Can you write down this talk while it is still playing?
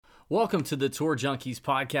Welcome to the Tour Junkies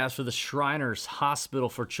podcast for the Shriners Hospital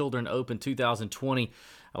for Children Open 2020.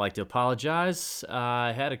 I'd like to apologize.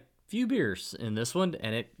 I had a few beers in this one,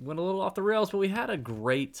 and it went a little off the rails, but we had a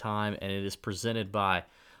great time, and it is presented by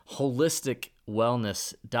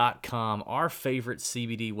holisticwellness.com, our favorite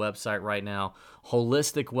CBD website right now,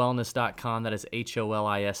 holisticwellness.com. That is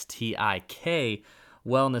HOLISTIK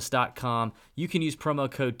wellness.com. You can use promo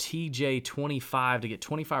code TJ25 to get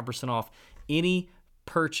 25% off any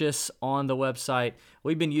purchase on the website.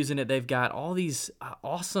 We've been using it. They've got all these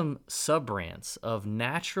awesome sub-brands of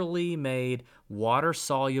naturally made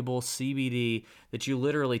water-soluble CBD that you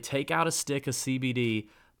literally take out a stick of CBD,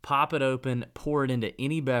 pop it open, pour it into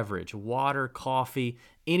any beverage, water, coffee,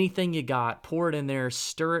 anything you got, pour it in there,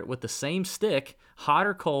 stir it with the same stick, hot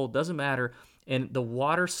or cold, doesn't matter, and the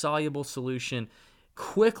water-soluble solution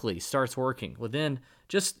quickly starts working within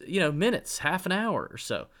just, minutes, half an hour or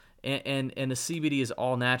so. And the CBD is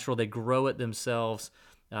all natural. They grow it themselves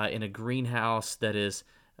in a greenhouse that is,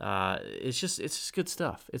 it's just good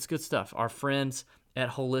stuff. It's good stuff. Our friends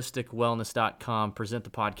at holisticwellness.com present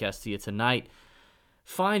the podcast to you tonight.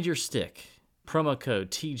 Find your stick. Promo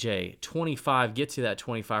code TJ25 gets you that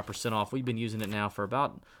 25% off. We've been using it now for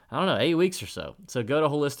about, 8 weeks or so. So go to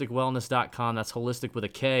holisticwellness.com. That's holistic with a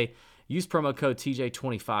K. Use promo code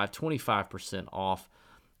TJ25, 25% off.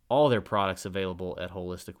 All their products available at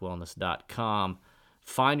holisticwellness.com.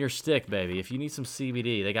 Find your stick, baby. If you need some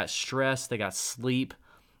CBD, they got stress, they got sleep.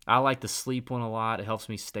 I like the sleep one a lot. It helps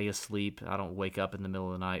me stay asleep. I don't wake up in the middle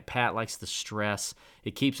of the night. Pat likes the stress.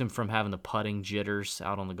 It keeps him from having the putting jitters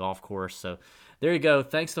out on the golf course. So there you go.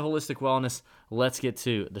 Thanks to Holistic Wellness. Let's get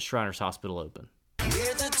to the Shriners Hospital Open. We're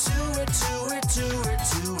the tour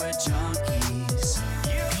junkies.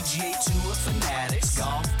 PGA Tour fanatics,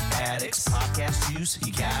 golf addicts, podcast juice,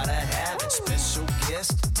 you gotta have it. Special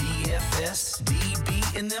guest, DFS,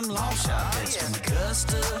 DB, and them long shot bets. From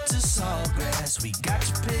Augusta to Sawgrass, we got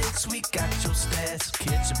your picks, we got your stats.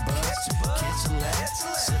 Catch a buzz, catch a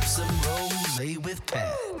laugh, sip some rosé with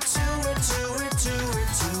Pat. Tour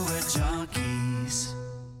junkies.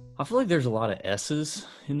 I feel like there's a lot of S's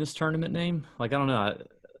in this tournament name. Like, I don't know.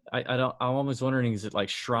 I'm almost wondering, is it like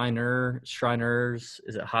Shriners?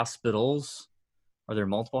 Is it hospitals? Are there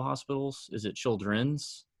multiple hospitals? Is it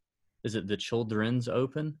children's? Is it the Children's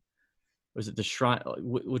Open? Or is it the Shrine?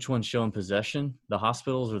 Which one's showing possession? The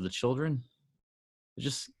hospitals or the children? It's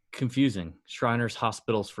just confusing. Shriners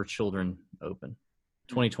Hospitals for Children Open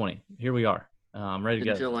 2020. Here we are. I'm ready to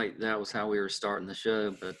go. I feel like that was how we were starting the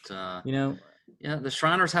show, but yeah, the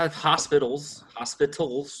Shriners have hospitals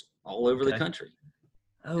all over the country.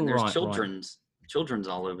 Oh, and there's right, children's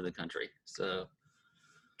all over the country. So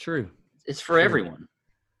true. It's for everyone,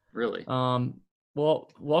 really. Well,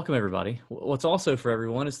 welcome everybody. What's also for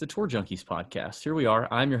everyone is the Tour Junkies podcast. Here we are.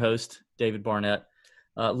 I'm your host, David Barnett.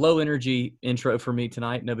 Low energy intro for me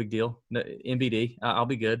tonight. No big deal. No, NBD. I'll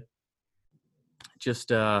be good. Just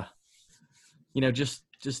dealing with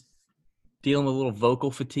a little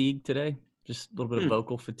vocal fatigue today. Just a little bit of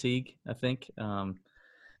vocal fatigue, I think.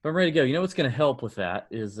 But I'm ready to go. You know what's going to help with that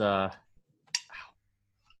is I'm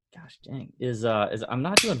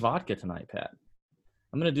not doing vodka tonight, Pat.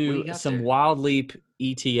 I'm going to do some Wild Leap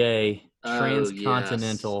ETA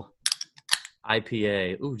Transcontinental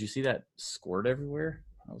IPA. Ooh, did you see that squirt everywhere?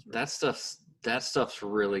 That stuff's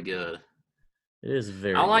really good. It is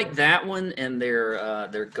very I like good. that one and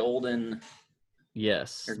their golden.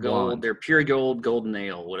 Yes. Their gold, their pure gold, golden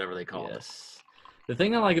ale, whatever they call it. The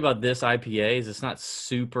thing I like about this IPA is it's not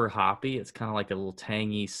super hoppy. It's kind of like a little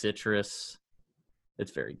tangy citrus.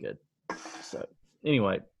 It's very good. So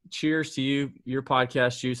anyway, cheers to you. Your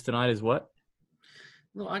podcast juice tonight is what?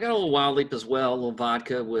 Well, I got a little Wild Leap as well, a little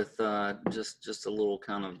vodka with just a little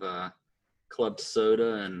kind of club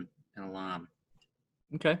soda and a lime.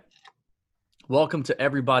 Okay. Welcome to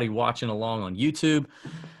everybody watching along on YouTube,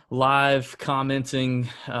 live commenting.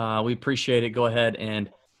 We appreciate it. Go ahead and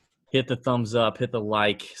hit the thumbs up, hit the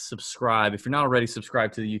like, subscribe. If you're not already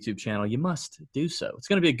subscribed to the YouTube channel, you must do so. It's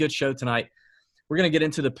going to be a good show tonight. We're going to get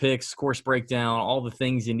into the picks, course breakdown, all the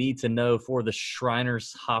things you need to know for the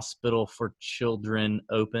Shriners Hospital for Children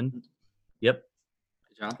Open. Yep.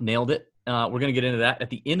 Good job. Nailed it. We're going to get into that at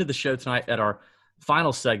the end of the show tonight. At our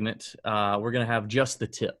final segment, we're going to have just the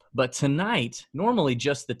tip. But tonight, normally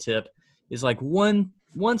just the tip is like one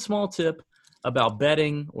small tip about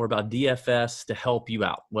betting or about DFS to help you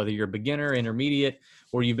out, whether you're a beginner, intermediate,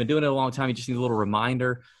 or you've been doing it a long time, you just need a little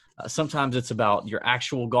reminder. Sometimes it's about your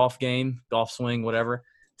actual golf game, golf swing, whatever.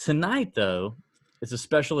 Tonight, though, it's a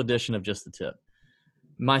special edition of Just the Tip.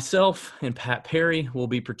 Myself and Pat Perry will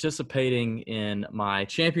be participating in my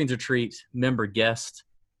Champions Retreat member guest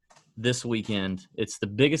this weekend. It's the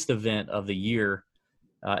biggest event of the year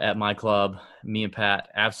at my club. Me and Pat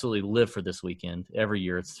absolutely live for this weekend every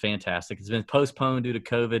year. It's fantastic. It's been postponed due to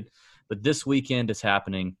COVID, but this weekend is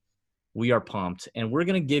happening. We are pumped, and we're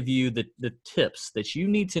going to give you the tips that you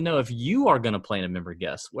need to know if you are going to plan a member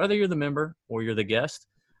guest, whether you're the member or you're the guest,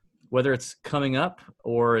 whether it's coming up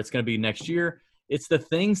or it's going to be next year. It's the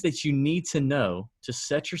things that you need to know to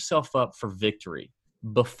set yourself up for victory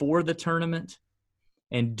before the tournament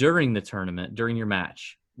and during the tournament, during your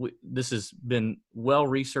match. This has been well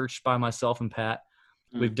researched by myself and Pat.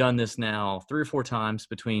 We've done this now 3 or 4 times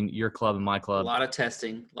between your club and my club. A lot of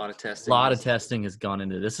testing. A lot of testing has gone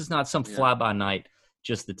into this. This is not some fly-by-night,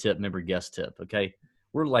 just the tip, member guest tip, okay?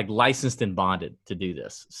 We're like licensed and bonded to do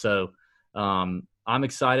this. So I'm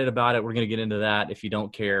excited about it. We're going to get into that. If you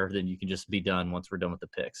don't care, then you can just be done once we're done with the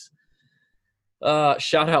picks.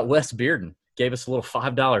 Shout out Wes Bearden. Gave us a little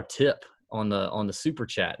 $5 tip on the super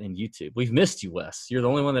chat in YouTube. We've missed you, Wes. You're the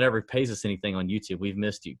only one that ever pays us anything on YouTube. We've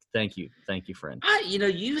missed you. Thank you, friend.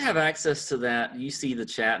 You have access to that. You see the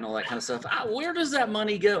chat and all that kind of stuff. Where does that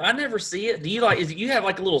money go? I never see it. Do you you have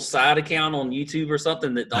like a little side account on YouTube or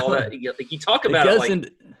something that all that you talk about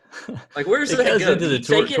it like where does it that goes go? into the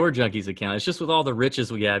Tour Junkies account. It's just with all the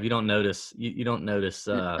riches we have, you don't notice. You don't notice.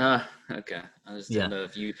 Okay. I just didn't know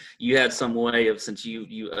if you had some way of, since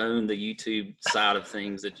you own the YouTube side of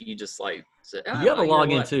things, that you just like said, you have a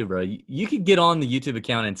login too, bro. You could get on the YouTube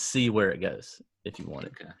account and see where it goes if you want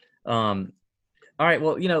it. Okay. All right.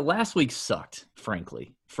 Well, last week sucked,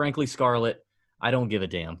 frankly. Frankly, Scarlett, I don't give a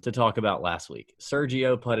damn to talk about last week.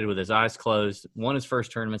 Sergio putted with his eyes closed, won his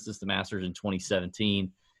first tournament since the Masters in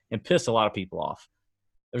 2017, and pissed a lot of people off.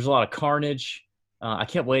 There's a lot of carnage. I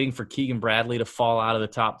kept waiting for Keegan Bradley to fall out of the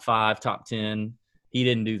top 5, top 10. He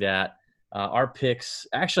didn't do that. Our picks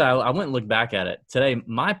 – actually, I went and looked back at it. Today,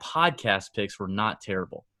 my podcast picks were not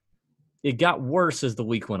terrible. It got worse as the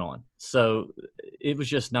week went on. So it was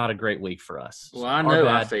just not a great week for us. Well, I know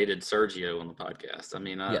I faded Sergio on the podcast. I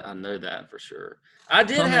mean, I know that for sure. I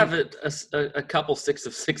did have a couple 6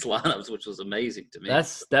 of 6 lineups, which was amazing to me.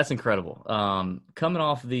 That's incredible. Coming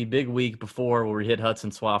off the big week before where we hit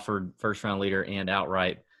Hudson Swafford, first round leader, and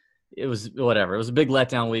outright, it was whatever. It was a big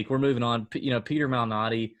letdown week. We're moving on. Peter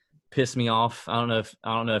Malnati pissed me off. I don't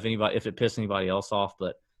know if it pissed anybody else off,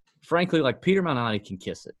 but frankly, like, Peter Malnati can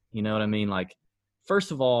kiss it. You know what I mean? Like,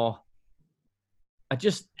 first of all,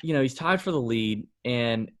 he's tied for the lead,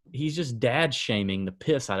 and he's just dad shaming the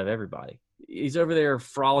piss out of everybody. He's over there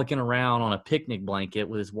frolicking around on a picnic blanket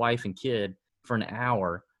with his wife and kid for an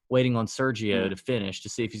hour, waiting on Sergio to finish to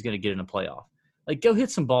see if he's going to get in a playoff. Like, go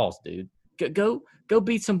hit some balls, dude. Go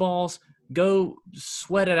beat some balls. Go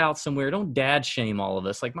sweat it out somewhere. Don't dad shame all of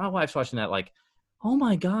us. Like, my wife's watching that like, oh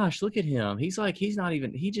my gosh, look at him. His only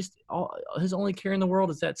care in the world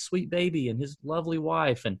is that sweet baby and his lovely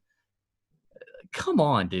wife. And come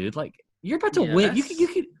on, dude. Like, you're about to win.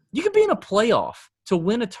 You could be in a playoff to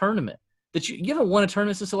win a tournament that you haven't won a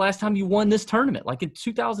tournament since the last time you won this tournament, like in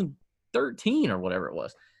 2013 or whatever it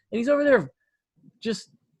was. And he's over there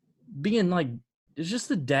just being like, it's just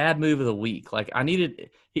the dad move of the week. Like, he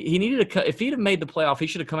needed to, if he'd have made the playoff, he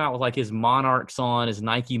should have come out with like his Monarchs on, his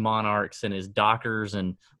Nike Monarchs and his Dockers,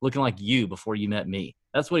 and looking like you before you met me.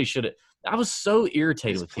 That's what he should have. I was so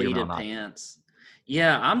irritated with Peter Malnati. Pants.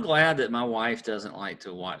 Yeah, I'm glad that my wife doesn't like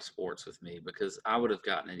to watch sports with me, because I would have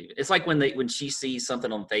gotten it even. It's like when she sees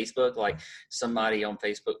something on Facebook, like somebody on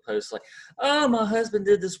Facebook posts like, "Oh, my husband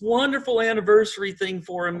did this wonderful anniversary thing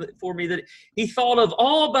for me that he thought of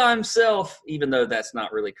all by himself," even though that's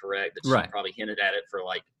not really correct. That she probably hinted at it for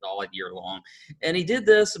like all year long. And he did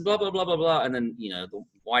this and blah blah blah blah blah. And then the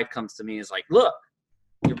wife comes to me and is like, "Look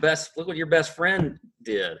what your best friend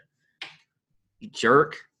did, you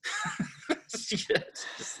jerk." It's just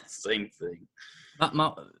the same thing.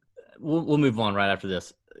 We'll move on right after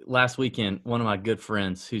this. Last weekend, one of my good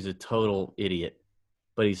friends, who's a total idiot,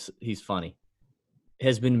 but he's funny,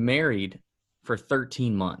 has been married for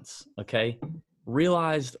 13 months, okay?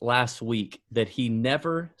 Realized last week that he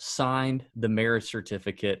never signed the marriage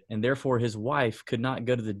certificate, and therefore his wife could not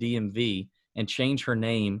go to the DMV and change her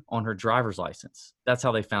name on her driver's license. That's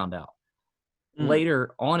how they found out.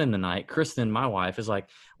 Later on in the night, Kristen, my wife, is like,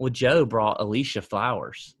 "Well, Joe brought Alicia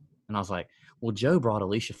flowers." And I was like, "Well, Joe brought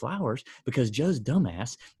Alicia flowers because Joe's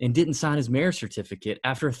dumbass and didn't sign his marriage certificate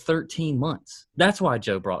after 13 months. That's why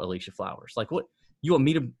Joe brought Alicia flowers." Like, what? You want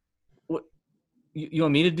me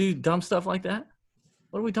to do dumb stuff like that?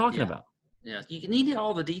 What are we talking about? Yeah, you need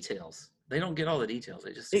all the details. They don't get all the details.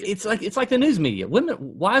 They just it's like the news media.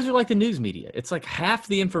 Wives are like the news media. It's like half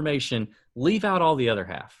the information, leave out all the other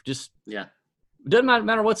half. Doesn't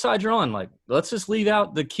matter what side you're on. Like, let's just leave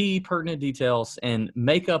out the key pertinent details and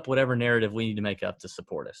make up whatever narrative we need to make up to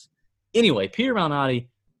support us. Anyway, Peter Malnati,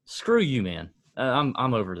 screw you, man.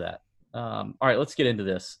 I'm over that. All right, let's get into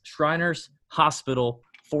this. Shriners Hospital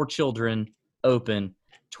for Children Open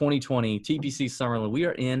 2020 TPC Summerlin. We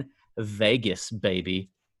are in Vegas, baby.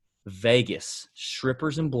 Vegas.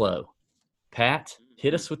 Strippers and blow. Pat,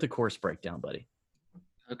 hit us with the course breakdown, buddy.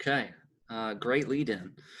 Okay. Great lead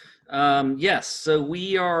in. Yes, so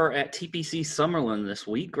we are at TPC Summerlin this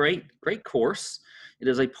week. Great course. It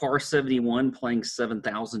is a par 71 playing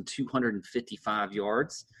 7,255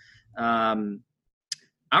 yards.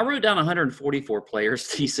 I wrote down 144 players,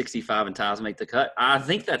 T65 and ties make the cut. I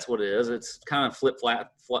think that's what it is. It's kind of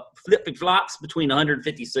flip-flops between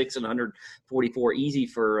 156 and 144. Easy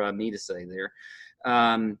for me to say there.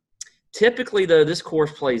 Typically, though, this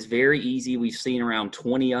course plays very easy. We've seen around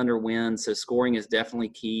 20 under wins, so scoring is definitely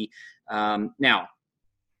key. Now,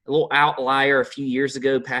 a little outlier a few years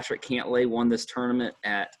ago, Patrick Cantlay won this tournament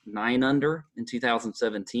at 9 under in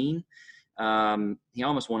 2017. He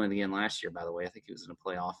almost won it again last year, by the way. I think he was in a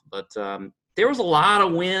playoff. But there was a lot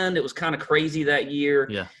of wind. It was kind of crazy that year.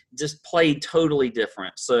 Yeah. Just played totally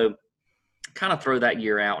different. So kind of throw that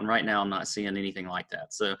year out, and right now I'm not seeing anything like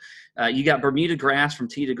that. So you got Bermuda grass from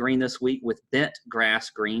tee to green this week with bent grass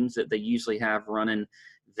greens that they usually have running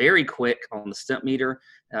very quick on the stimp meter.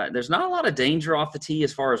 There's not a lot of danger off the tee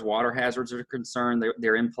as far as water hazards are concerned.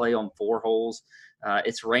 They're in play on 4 holes.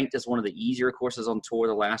 It's ranked as one of the easier courses on tour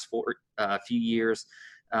the last few years.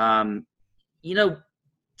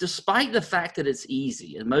 Despite the fact that it's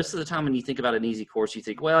easy, and most of the time when you think about an easy course, you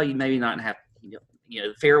think, well, you maybe not have –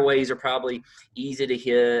 the fairways are probably easy to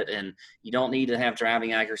hit and you don't need to have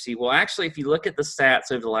driving accuracy. Well, actually, if you look at the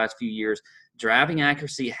stats over the last few years, driving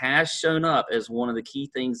accuracy has shown up as one of the key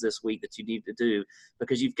things this week that you need to do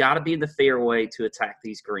because you've got to be in the fairway to attack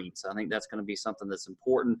these greens. So I think that's going to be something that's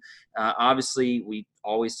important. Obviously, we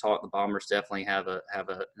always talk the Bombers definitely have an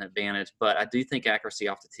advantage, but I do think accuracy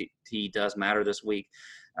off the tee does matter this week.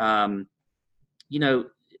 I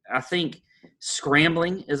think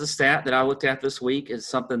scrambling is a stat that I looked at this week. Is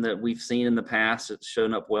something that we've seen in the past. It's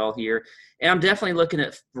shown up well here. And I'm definitely looking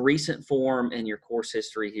at recent form and your course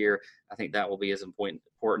history here. I think that will be as important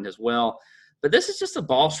as well. But this is just a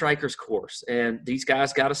ball striker's course, and these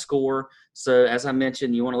guys got to score. So as I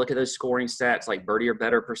mentioned, you want to look at those scoring stats like birdie or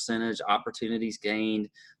better percentage, opportunities gained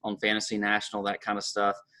on Fantasy National, that kind of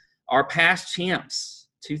stuff. Our past champs,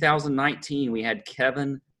 2019, we had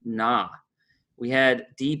Kevin Na. We had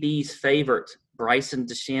DB's favorite, Bryson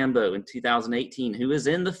DeChambeau, in 2018, who is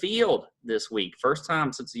in the field this week. First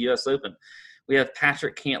time since the U.S. Open. We have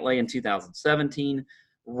Patrick Cantlay in 2017.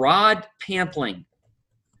 Rod Pampling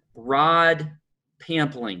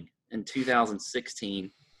in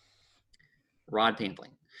 2016. Rod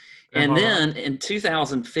Pampling. And then in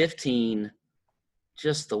 2015,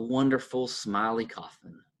 just the wonderful Smiley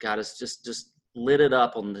Kaufman. Got us just lit it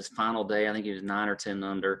up on this final day. I think he was 9 or 10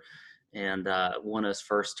 under. And won his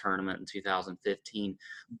first tournament in 2015.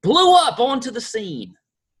 Blew up onto the scene.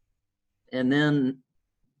 And then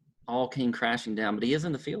all came crashing down. But he is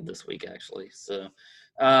in the field this week, actually. So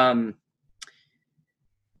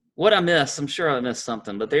what I missed, I'm sure I missed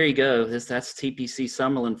something. But there you go. That's TPC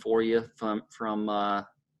Summerlin for you from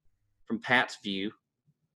Pat's view.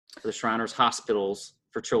 For the Shriners Hospitals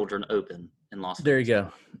for Children Open in Las Vegas. There you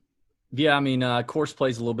go. Yeah, I mean, course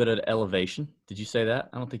plays a little bit at elevation. Did you say that?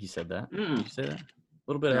 I don't think you said that. Did you say that? A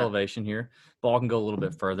little bit of elevation here. Ball can go a little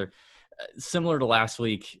bit further. Similar to last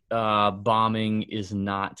week, bombing is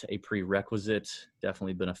not a prerequisite.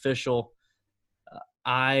 Definitely beneficial.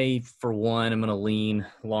 I, for one, am going to lean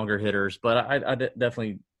longer hitters, but I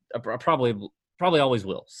definitely probably always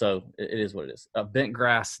will. So it is what it is. Bent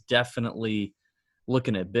grass, definitely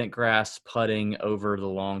looking at bent grass, putting over the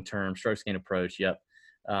long-term strokes gain approach. Yep.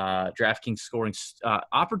 DraftKings scoring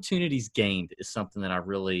opportunities gained is something that I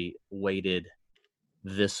really weighted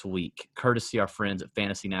this week, courtesy our friends at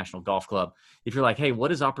Fantasy National Golf Club. If you're like, hey,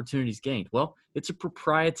 what is opportunities gained? Well, it's a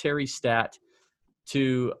proprietary stat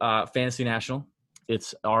to Fantasy National.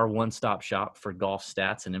 It's our one-stop shop for golf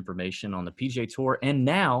stats and information on the PGA Tour. And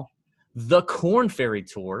now the Korn Ferry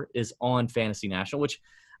Tour is on Fantasy National, which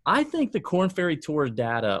I think the Korn Ferry Tour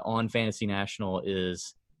data on Fantasy National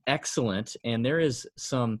is excellent. And there's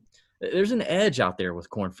an edge out there with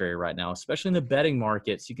Korn Ferry right now, especially in the betting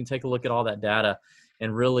markets. You can take a look at all that data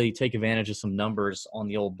and really take advantage of some numbers on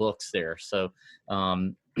the old books there. So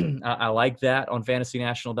I like that on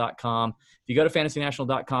fantasynational.com. If you go to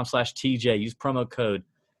fantasynational.com/TJ, use promo code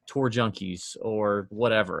Tour Junkies or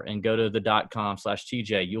whatever, and go to the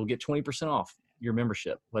 .com/TJ, you'll get 20% off your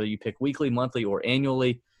membership, whether you pick weekly, monthly, or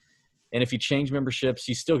annually. And if you change memberships,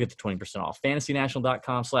 you still get the 20% off.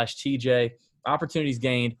 FantasyNational.com/TJ. Opportunities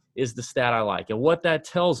gained is the stat I like. And what that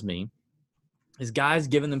tells me is guys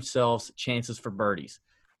giving themselves chances for birdies.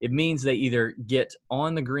 It means they either get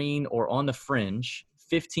on the green or on the fringe,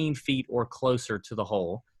 15 feet or closer to the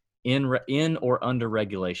hole in or under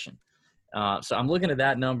regulation. So I'm looking at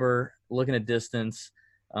that number, looking at distance.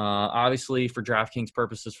 Obviously, for DraftKings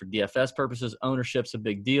purposes, for DFS purposes, ownership's a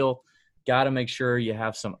big deal. Got to make sure you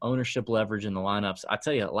have some ownership leverage in the lineups. I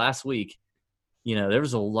tell you, last week, there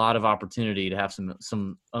was a lot of opportunity to have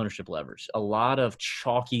some ownership leverage. A lot of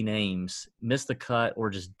chalky names missed the cut or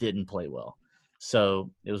just didn't play well.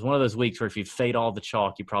 So it was one of those weeks where if you fade all the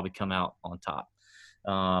chalk, you probably come out on top.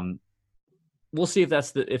 We'll see if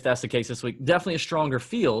that's the case this week. Definitely a stronger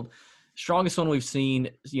field. Strongest one we've seen,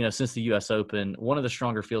 since the U.S. Open. One of the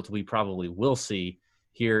stronger fields we probably will see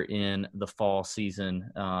here in the fall season.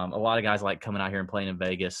 A lot of guys like coming out here and playing in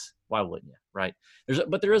Vegas. Why wouldn't you, right?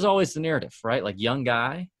 But there is always the narrative, right? Like young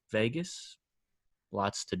guy, Vegas,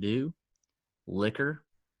 lots to do, liquor,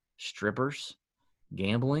 strippers,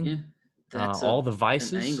 gambling, all the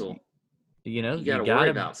vices. An angle. You got to worry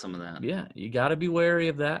about some of that. Yeah, you got to be wary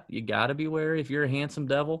of that. You got to be wary if you're a handsome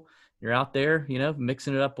devil. You're out there,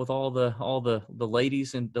 mixing it up with all the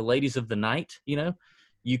ladies and the ladies of the night.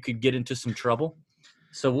 You could get into some trouble.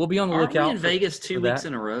 So we'll be on the lookout. Aren't we in Vegas 2 weeks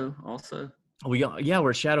in a row also? We're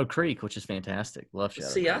at Shadow Creek, which is fantastic. Love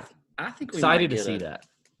Shadow Creek. I think we excited to see that.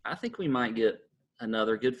 I think we might get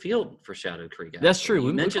another good field for Shadow Creek. Actually. That's true.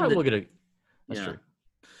 We mentioned look at it. That's true.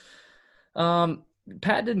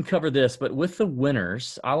 Pat didn't cover this, but with the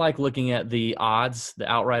winners, I like looking at the odds, the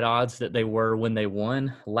outright odds that they were when they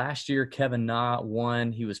won. Last year, Kevin Na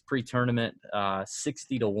won. He was pre-tournament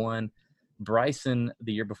 60-1. Bryson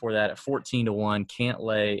the year before that at 14-1.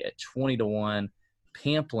 Cantlay at 20-1.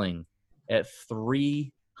 Pampling at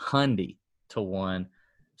 300-1.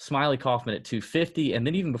 Smiley Kaufman at 250. And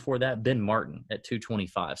then even before that, Ben Martin at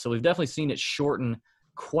 225. So we've definitely seen it shorten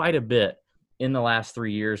quite a bit in the last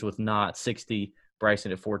 3 years with Na at 60,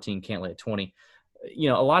 Bryson at 14, Cantlay at 20.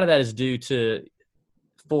 A lot of that is due to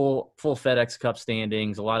full FedEx Cup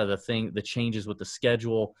standings, a lot of the changes with the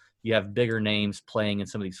schedule. You have bigger names playing in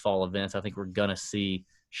some of these fall events. I think we're going to see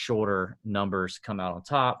shorter numbers come out on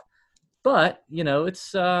top. But,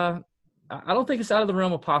 it's I don't think it's out of the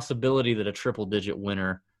realm of possibility that a triple-digit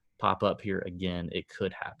winner pop up here again. It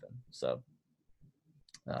could happen. So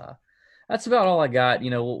that's about all I got.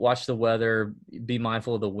 We'll watch the weather, be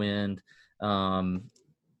mindful of the wind.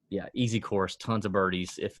 Easy course, tons of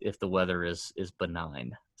birdies if the weather is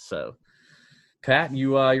benign. So, Pat,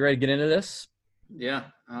 you ready to get into this? Yeah,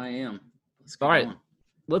 I am. All right.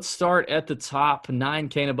 Let's start at the top,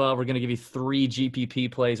 9K and above. We're going to give you 3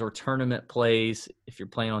 GPP plays or tournament plays. If you're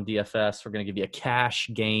playing on DFS, we're going to give you a cash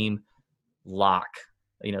game lock.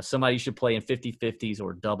 Somebody you should play in 50-50s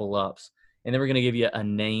or double ups. And then we're going to give you a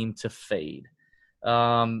name to fade.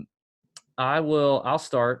 I'll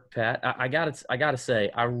start, Pat. I gotta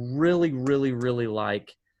say, I really, really, really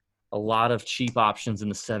like a lot of cheap options in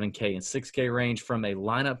the 7K and 6K range. From a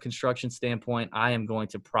lineup construction standpoint, I am going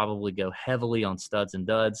to probably go heavily on studs and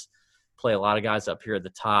duds, play a lot of guys up here at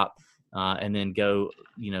the top, and then go,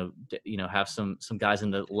 have some guys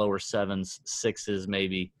in the lower 7s, 6s,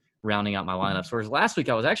 maybe rounding out my lineups. Whereas last week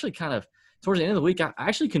I was actually kind of towards the end of the week, I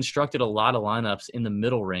actually constructed a lot of lineups in the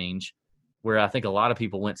middle range, where I think a lot of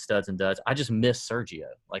people went studs and duds. I just missed Sergio.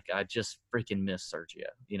 Like, I just freaking missed Sergio.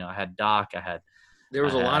 I had Doc. There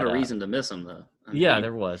was a lot of reason to miss him, though.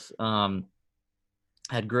 There was.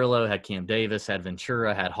 Had Grillo, had Cam Davis, had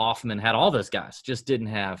Ventura, had Hoffman, had all those guys. Just didn't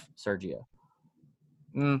have Sergio.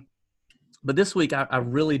 But this week, I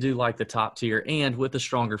really do like the top tier. And with a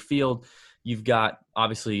stronger field, you've got,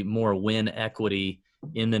 obviously, more win equity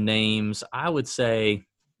in the names. I would say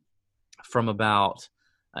from about –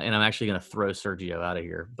 and I'm actually going to throw Sergio out of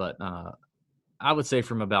here, but I would say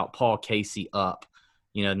from about Paul Casey up,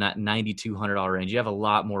 that $9,200 range, you have a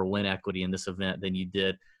lot more win equity in this event than you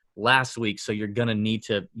did last week. So you're going to need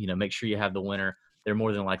to, make sure you have the winner. They're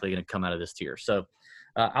more than likely going to come out of this tier. So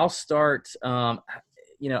I'll start. I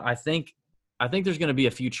think there's going to be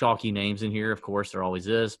a few chalky names in here. Of course, there always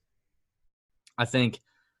is. I think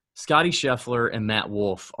Scotty Scheffler and Matt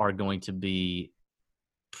Wolff are going to be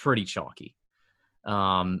pretty chalky.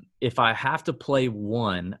 If I have to play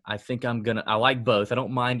one, I think I like both. I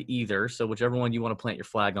don't mind either. So whichever one you want to plant your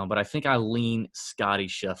flag on, but I think I lean Scotty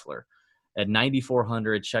Scheffler at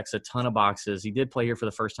 9,400, checks a ton of boxes. He did play here for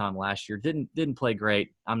the first time last year. Didn't play great.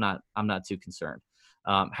 I'm not too concerned.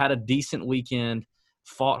 Had a decent weekend,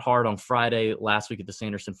 fought hard on Friday last week at the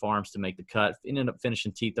Sanderson Farms to make the cut. Ended up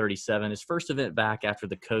finishing T37. His first event back after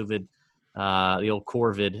the COVID, the old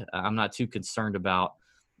Corvid. I'm not too concerned about.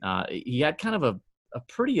 He had kind of a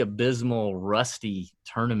pretty abysmal, rusty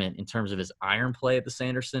tournament in terms of his iron play at the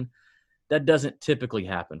Sanderson. That doesn't typically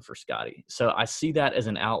happen for Scotty. So I see that as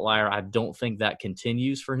an outlier. I don't think that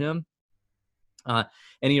continues for him. And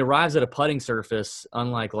he arrives at a putting surface,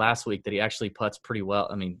 unlike last week, that he actually putts pretty well.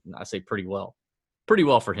 I mean, I say pretty well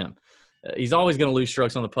for him. He's always going to lose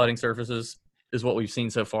strokes on the putting surfaces, is what we've seen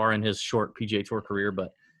so far in his short PGA Tour career.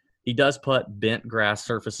 But he does putt bent grass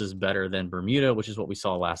surfaces better than Bermuda, which is what we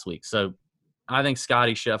saw last week. So I think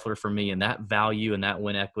Scotty Scheffler, for me, and that value and that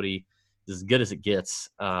win equity is as good as it gets.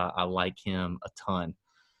 I like him a ton.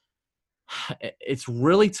 It's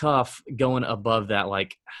really tough going above that.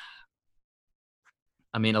 Like,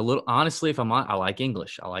 I mean, a little honestly, if I'm on, I like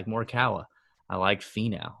English. I like Morikawa. I like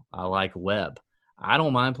Finau. I like Webb. I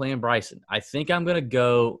don't mind playing Bryson. I think I'm gonna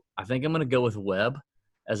go with Webb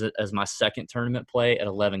as my second tournament play at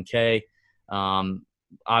 11K.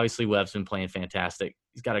 Obviously, Webb's been playing fantastic.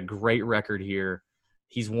 He's got a great record here.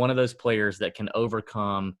 He's one of those players that can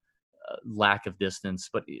overcome lack of distance,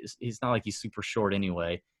 but he's not like he's super short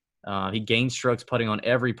anyway. He gains strokes putting on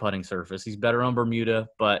every putting surface. He's better on Bermuda,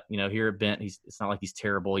 but here at Bent, it's not like he's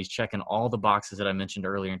terrible. He's checking all the boxes that I mentioned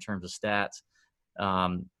earlier in terms of stats.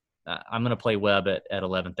 I'm going to play Webb at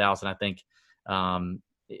 11,000. I think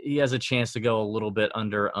he has a chance to go a little bit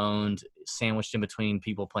under-owned, sandwiched in between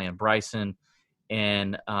people playing Bryson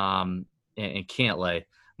and Cantlay.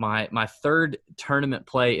 My third tournament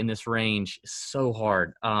play in this range is so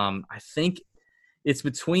hard. I think it's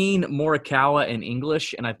between Morikawa and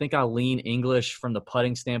English, and I think I'll lean English from the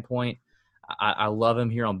putting standpoint. I love him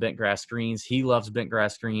here on bent grass greens. He loves bent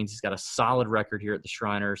grass greens. He's got a solid record here at the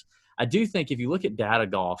Shriners. I do think if you look at Data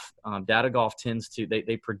Golf tends to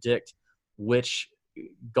they predict which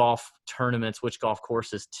golf tournaments, which golf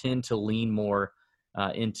courses tend to lean more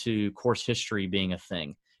into course history being a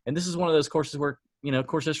thing. And this is one of those courses where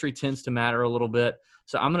course history tends to matter a little bit.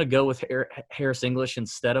 So I'm going to go with Harris English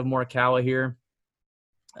instead of Morikawa here.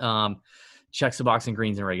 Checks the box in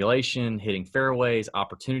greens and regulation, hitting fairways,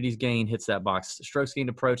 opportunities gained, hits that box, strokes gained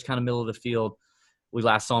approach, kind of middle of the field. We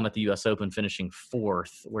last saw him at the U.S. Open finishing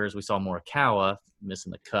fourth, whereas we saw Morikawa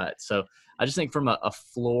missing the cut. So I just think from a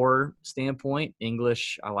floor standpoint,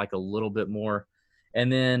 English I like a little bit more. And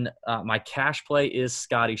then my cash play is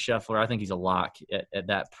Scotty Scheffler. I think he's a lock at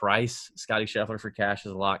that price. Scotty Scheffler for cash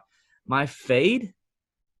is a lock. My fade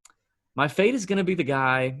is going to be the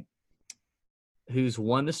guy who's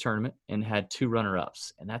won this tournament and had two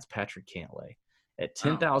runner-ups, and that's Patrick Cantlay. At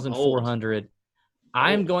 10,400,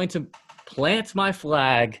 I am going to plant my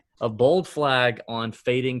flag, a bold flag, on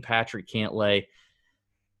fading Patrick Cantlay.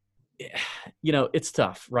 It's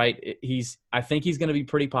tough, right? I think he's going to be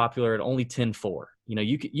pretty popular at only 10-4.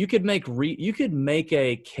 You could make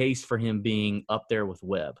a case for him being up there with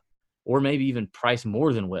Webb, or maybe even price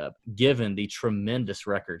more than Webb, given the tremendous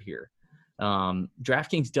record here.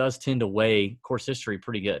 DraftKings does tend to weigh course history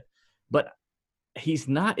pretty good, but he's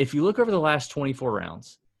not. If you look over the last 24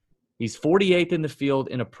 rounds, he's 48th in the field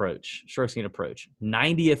in approach, strokes gained approach,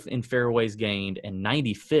 90th in fairways gained, and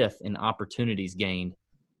 95th in opportunities gained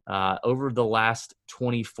over the last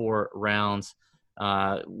 24 rounds,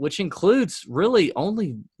 which includes really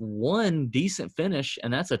only one decent finish,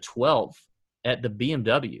 and that's a 12 at the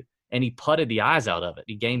BMW. And he putted the eyes out of it.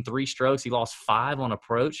 He gained 3 strokes. He lost 5 on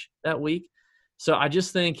approach that week. So I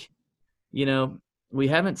just think, we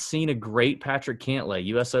haven't seen a great Patrick Cantlay.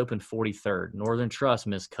 U.S. Open 43rd, Northern Trust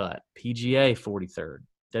miscut, PGA 43rd,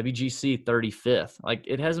 WGC 35th. Like,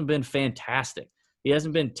 it hasn't been fantastic. He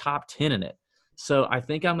hasn't been top 10 in it. So I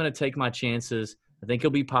think I'm going to take my chances. I think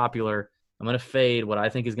he'll be popular. I'm going to fade what I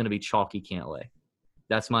think is going to be chalky Cantlay.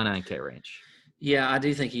 That's my 9K range. Yeah, I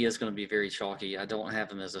do think he is going to be very chalky. I don't have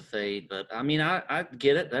him as a fade, but I mean, I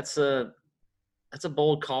get it. That's a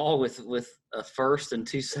bold call with a first and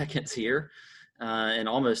 2 seconds here, and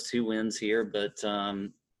almost 2 wins here. But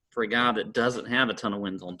for a guy that doesn't have a ton of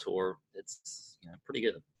wins on tour, it's pretty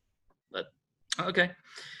good. But okay,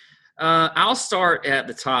 I'll start at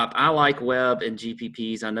the top. I like Webb and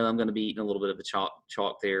GPPs. I know I'm going to be eating a little bit of a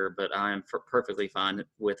chalk there, but I am perfectly fine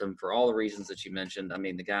with him for all the reasons that you mentioned. I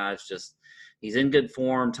mean, the guy's he's in good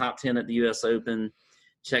form, top 10 at the U.S. Open,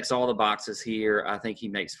 checks all the boxes here. I think he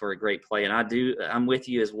makes for a great play. And I'm with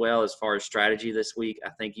you as well as far as strategy this week.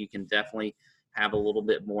 I think you can definitely have a little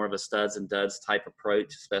bit more of a studs and duds type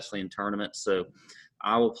approach, especially in tournaments. So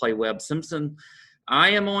I will play Webb Simpson. I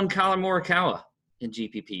am on Colin Morikawa in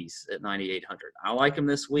GPPs at 9,800. I like him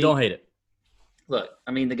this week. Don't hate it. Look,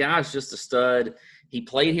 I mean, the guy's just a stud. He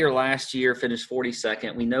played here last year, finished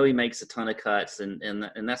 42nd. We know he makes a ton of cuts, and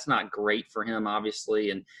that's not great for him,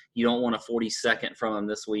 obviously. And you don't want a 42nd from him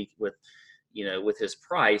this week with his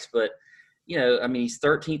price. But I mean, he's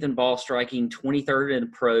 13th in ball striking, 23rd in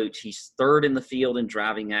approach. He's 3rd in the field in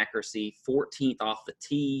driving accuracy, 14th off the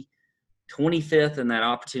tee, 25th in that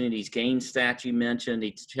opportunities gained stat you mentioned.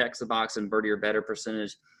 He checks the box in birdie or better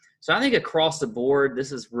percentage. So I think across the board,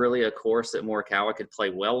 this is really a course that Morikawa could play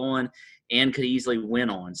well on and could easily win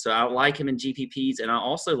on. So I like him in GPPs, and I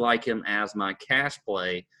also like him as my cash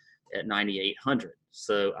play at 9,800.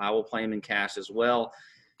 So I will play him in cash as well.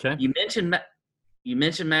 Okay. You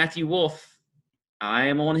mentioned Matthew Wolff. I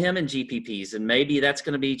am on him in GPPs, and maybe that's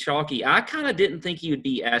going to be chalky. I kind of didn't think he would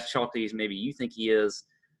be as chalky as maybe you think he is.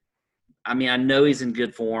 I mean, I know he's in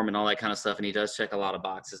good form and all that kind of stuff, and he does check a lot of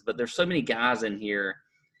boxes. But there's so many guys in here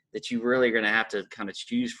that you really are going to have to kind of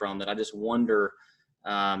choose from that I just wonder,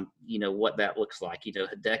 what that looks like.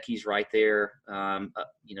 Hideki's right there. I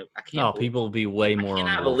can't. Oh, people will be way more on I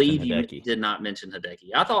cannot Wolff believe than you Hideki. did not mention Hideki.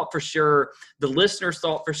 I thought for sure, the listeners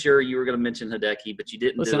thought for sure you were going to mention Hideki, but you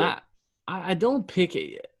didn't. Listen, do it. I don't pick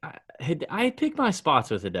I pick my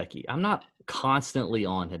spots with Hideki. I'm not constantly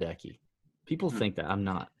on Hideki. People think that I'm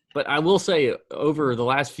not. But I will say over the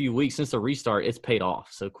last few weeks since the restart, it's paid off.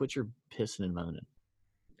 So quit your pissing and moaning.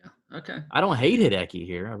 Yeah. Okay. I don't hate Hideki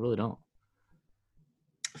here. I really don't.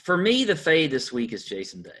 For me, the fade this week is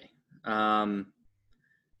Jason Day. I'm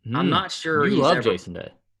not sure. You love Jason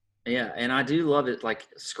Day. Yeah, and I do love it. Like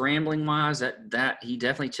scrambling wise, that he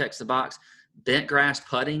definitely checks the box. Bent grass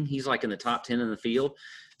putting, he's like in the top 10 in the field.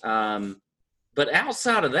 But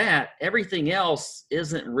outside of that, everything else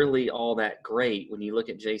isn't really all that great when you look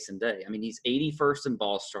at Jason Day. I mean, he's 81st in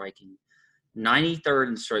ball striking, 93rd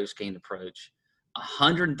in strokes gained approach,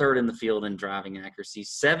 103rd in the field in driving accuracy,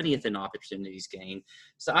 70th in opportunities gained.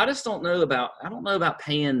 So I just don't know about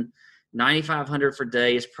paying $9,500 for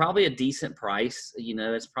Day. It's probably a decent price.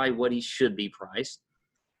 It's probably what he should be priced.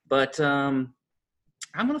 But I'm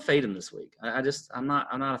going to fade him this week. I'm not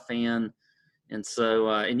a fan. And so,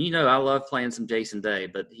 I love playing some Jason Day,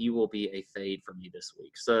 but he will be a fade for me this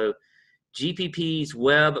week. So GPPs,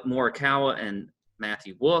 Webb, Morikawa, and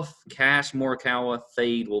Matthew Wolff. Cash, Morikawa.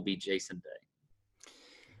 Fade will be Jason Day.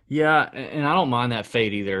 Yeah, and I don't mind that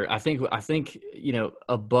fade either. I think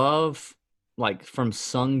above, like from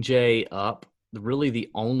Sung Jae up, really the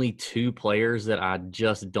only two players that I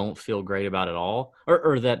just don't feel great about at all,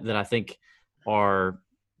 or that I think are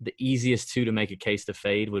the easiest two to make a case to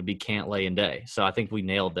fade would be Cantlay and Day. So I think we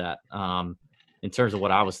nailed that in terms of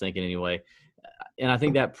what I was thinking anyway. And I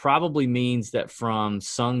think that probably means that from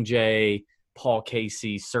Sung Jae, Paul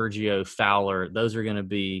Casey, Sergio, Fowler, those are going to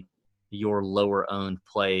be your lower owned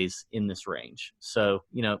plays in this range. So,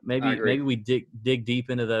 maybe we dig deep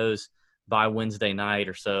into those by Wednesday night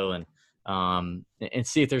or so and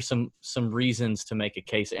see if there's some reasons to make a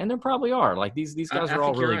case. And there probably are. Like these guys are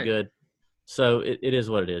all really good. So it is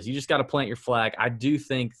what it is. You just got to plant your flag. I do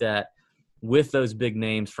think that with those big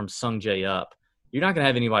names from Sung Jae up, you're not going to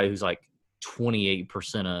have anybody who's like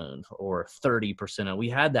 28% owned or 30% owned. We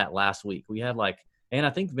had that last week. We had and I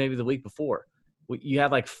think maybe the week before, you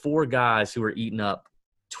had like 4 guys who were eating up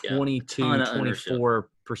 22,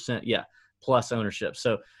 24%, plus ownership.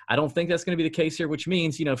 So I don't think that's going to be the case here, which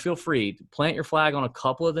means, feel free to plant your flag on a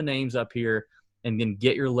couple of the names up here and then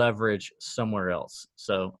get your leverage somewhere else.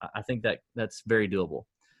 So I think that's very doable.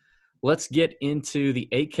 Let's get into the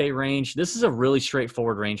 8K range. This is a really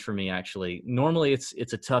straightforward range for me, actually. Normally, it's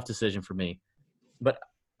a tough decision for me. But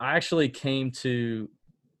I actually came to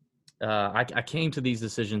I came to these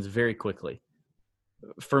decisions very quickly.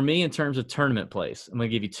 For me, in terms of tournament plays, I'm going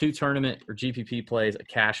to give you 2 tournament or GPP plays, a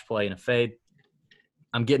cash play, and a fade.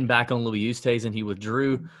 I'm getting back on Louis Oosthuizen. He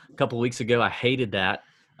withdrew a couple of weeks ago. I hated that.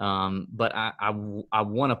 But I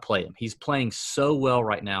want to play him. He's playing so well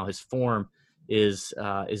right now. His form is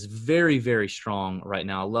very, very strong right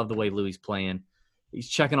now. I love the way Louis playing. He's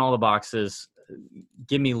checking all the boxes.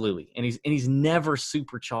 Give me Louis. And he's never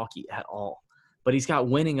super chalky at all. But he's got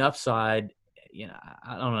winning upside.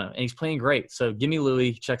 I don't know. And he's playing great. So give me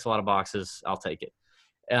Louis. He checks a lot of boxes. I'll take it.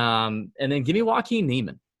 And then give me Joaquin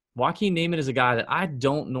Niemann. Joaquin Niemann is a guy that I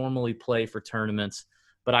don't normally play for tournaments,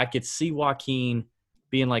 but I could see Joaquin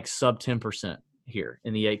being like sub 10% here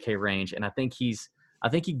in the 8K range. And I think he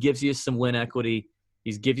gives you some win equity.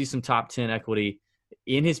 He gives you some top 10 equity.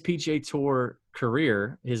 In his PGA Tour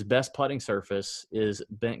career, his best putting surface is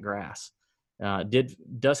bent grass.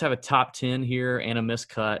 Does have a top 10 here and a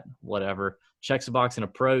miscut, whatever. Checks the box in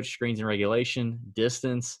approach, screens and regulation,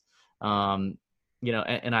 distance. And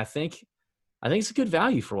I think I think it's a good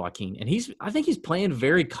value for Joaquin. And I think he's playing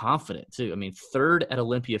very confident too. I mean, third at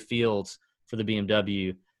Olympia Fields for the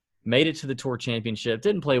BMW, made it to the Tour Championship,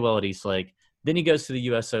 didn't play well at East Lake. Then he goes to the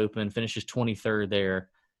U.S. Open, finishes 23rd there.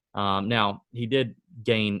 Now, he did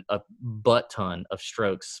gain a butt ton of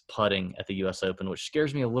strokes putting at the U.S. Open, which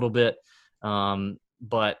scares me a little bit.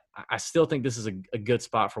 But I still think this is a good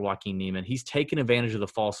spot for Joaquin Niemann. He's taken advantage of the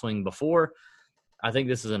fall swing before. I think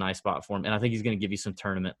this is a nice spot for him, and I think he's going to give you some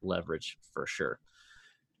tournament leverage for sure.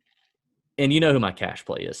 And you know who my cash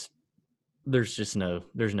play is. There's no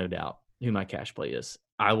doubt who my cash play is.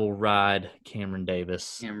 I will ride Cameron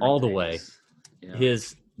Davis all the way.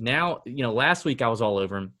 Yeah. Last week I was all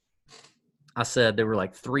over him. I said there were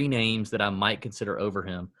like 3 names that I might consider over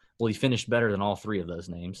him. Well, he finished better than all 3 of those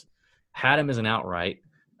names. Had him as an outright.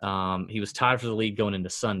 He was tied for the lead going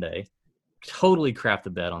into Sunday. Totally crapped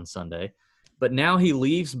the bet on Sunday. But now he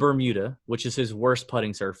leaves Bermuda, which is his worst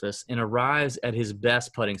putting surface, and arrives at his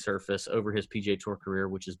best putting surface over his PGA Tour career,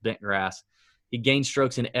 which is bent grass. He gained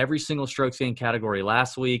strokes in every single strokes gain category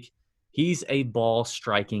last week. He's a ball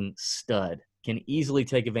striking stud. Can easily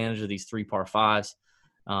take advantage of these 3 par 5s.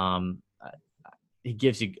 He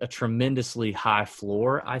gives you a tremendously high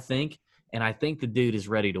floor, I think. And I think the dude is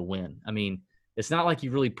ready to win. I mean, it's not like he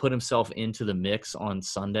really put himself into the mix on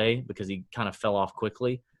Sunday because he kind of fell off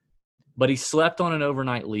quickly. But he slept on an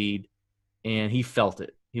overnight lead, and he felt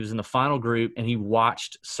it. He was in the final group, and he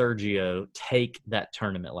watched Sergio take that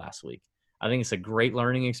tournament last week. I think it's a great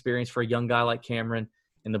learning experience for a young guy like Cameron,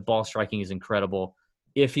 and the ball striking is incredible.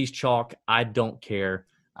 If he's chalk, I don't care.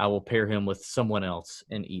 I will pair him with someone else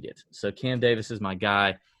and eat it. So Cam Davis is my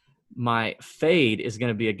guy. My fade is going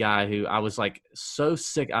to be a guy who I was like so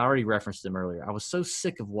sick. I already referenced him earlier. I was so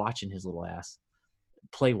sick of watching his little ass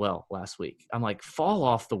play well last week. I'm like, fall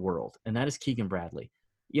off the world. And that is Keegan Bradley.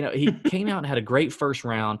 You know, he came out and had a great first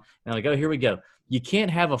round. And I'm like, oh, here we go. You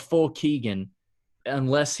can't have a full Keegan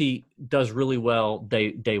unless he does really well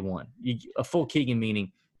day one. A full Keegan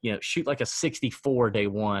meaning, shoot like a 64 day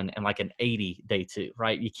one and like an 80 day 2,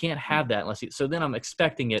 right? You can't have that unless so then I'm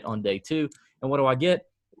expecting it on day 2. And what do I get?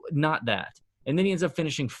 Not that. And then he ends up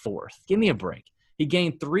finishing 4th. Give me a break. He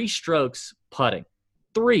gained 3 strokes putting.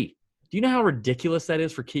 3. Do you know how ridiculous that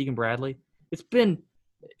is for Keegan Bradley?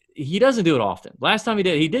 He doesn't do it often. Last time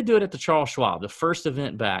he did do it at the Charles Schwab, the first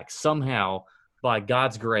event back. Somehow, by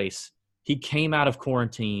God's grace, he came out of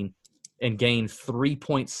quarantine and gained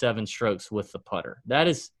 3.7 strokes with the putter. That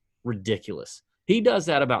is ridiculous. He does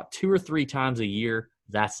that about 2 or 3 times a year.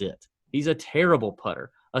 That's it. He's a terrible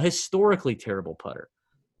putter, a historically terrible putter.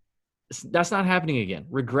 That's not happening again.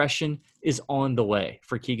 Regression is on the way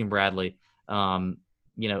for Keegan Bradley. A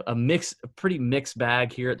pretty mixed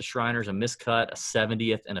bag here at the Shriners, a miscut, a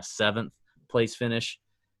 70th, and a 7th place finish.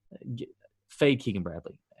 Fade Keegan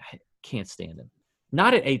Bradley. I can't stand him.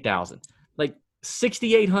 Not at 8,000. Like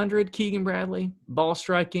 6,800 Keegan Bradley, ball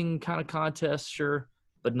striking kind of contest, sure,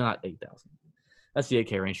 but not 8,000. That's the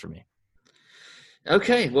 8K range for me.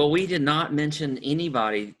 Okay, well, we did not mention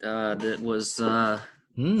anybody that was the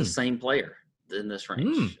same player in this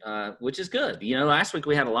range, which is good. Last week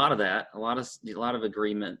we had a lot of that, a lot of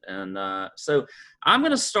agreement, and so I'm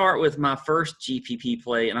going to start with my first GPP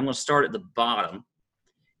play, and I'm going to start at the bottom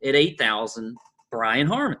at 8,000. Brian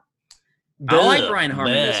Harman. I like Brian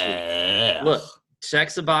Harman this week. Look,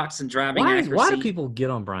 checks the box and driving accuracy. Why do people get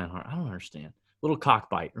on Brian Harman? I don't understand. Little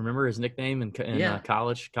Cockbite. Remember his nickname in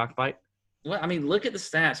college? Cockbite. Well, I mean, look at the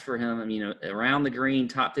stats for him. I mean, around the green,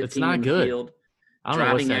 top 15 it's not in the good. field. I don't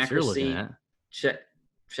know what stats you're looking at.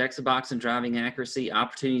 Checks the box and driving accuracy,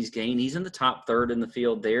 opportunities gained. He's in the top 3rd in the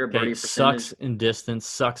field there. Okay, birdie percentage. Sucks in distance,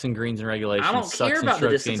 sucks in greens and regulations. I don't care about the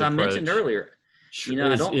distance I mentioned earlier.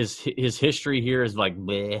 His history here is like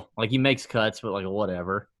bleh. Like he makes cuts, but like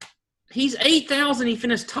whatever. He's 8,000. He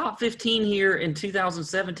finished top 15 here in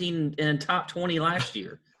 2017 and top 20 last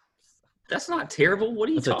year. That's not terrible. What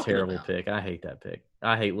are you talking about? That's a terrible pick. I hate that pick.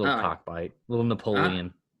 I hate little Cockbite, little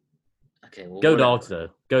Napoleon. Okay, well, go Dogs though.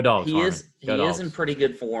 Go Dogs. He is in pretty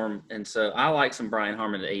good form, and so I like some Brian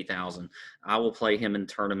Harman at 8,000. I will play him in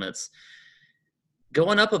tournaments.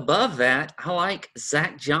 Going up above that, I like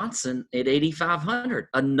Zach Johnson at 8,500.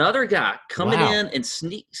 Another guy coming in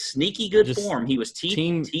sneaky good form. He was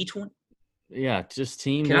T20. Yeah, just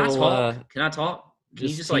team. Can I talk? Can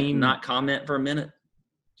you just like not comment for a minute?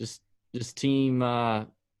 Just team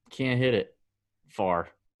can't hit it far.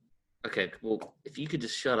 Okay, well, if you could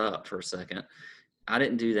just shut up for a second. I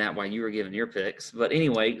didn't do that while you were giving your picks. But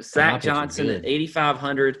anyway, Zach Johnson at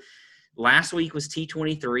 8,500. Last week was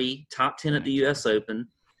T23, top 10 at the U.S. Open.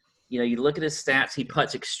 You look at his stats. He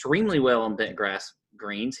putts extremely well on bent grass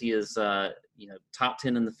greens. He is, top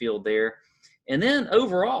 10 in the field there. And then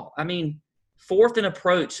overall, I mean, 4th in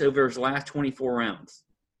approach over his last 24 rounds,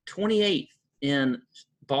 28th in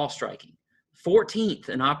ball striking, 14th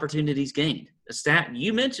in opportunities gained. A stat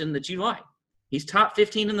you mentioned that you like. He's top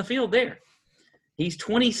 15 in the field there. He's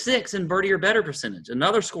 26 in birdie or better percentage,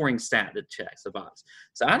 another scoring stat that checks the box.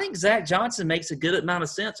 So I think Zach Johnson makes a good amount of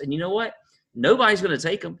sense. And you know what? Nobody's going to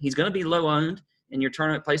take him. He's going to be low owned in your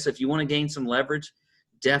tournament play. So if you want to gain some leverage,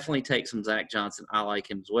 definitely take some Zach Johnson. I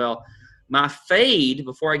like him as well. My fade,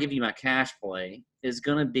 before I give you my cash play, is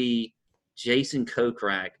going to be Jason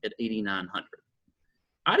Kokrak at 8,900.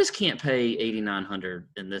 I just can't pay 8,900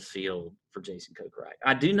 in this field for Jason Kokrak.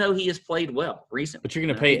 I do know he has played well recently. But you're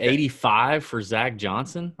going to pay 85 for Zach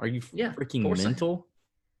Johnson? Are you freaking mental?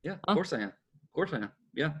 Yeah, of course I am. Of course I am.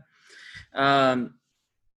 Yeah.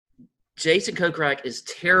 Jason Kokrak is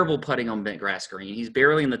terrible putting on bent grass green. He's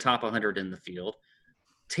barely in the top 100 in the field.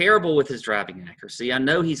 Terrible with his driving accuracy. I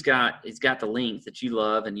know he's got the length that you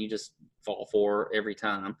love and you just fall for every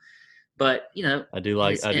time. But I do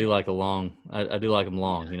like a long. I do like them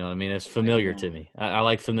long. Yeah. You know what I mean? It's familiar to me. I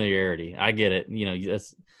like familiarity. I get it.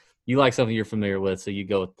 You like something you're familiar with, so you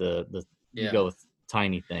go with you go with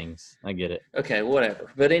tiny things. I get it. Okay,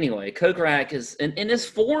 whatever. But anyway, Kokrak is and his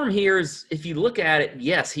form here is, if you look at it,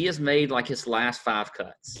 yes, he has made like his last 5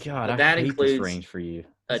 cuts. God, but that includes this range for you.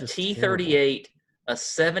 A T38, a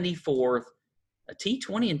 74th, a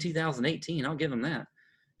T20 in 2018. I'll give him that.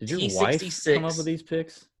 Did your wife come up with these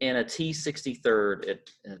picks? And a T63rd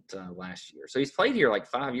at last year. So he's played here like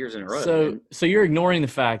 5 years in a row. So you're ignoring the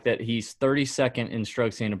fact that he's 32nd in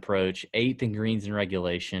strokes and approach, 8th in greens and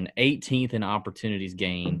regulation, 18th in opportunities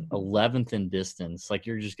gained, 11th in distance. Like,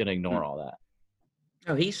 you're just going to ignore all that.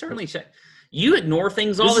 Oh, he certainly checked. You ignore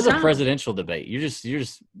things all the time. This is a presidential debate. You're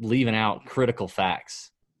just leaving out critical facts.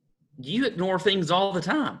 You ignore things all the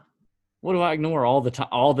time. What do I ignore all the time?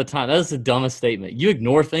 All the time. That is the dumbest statement. You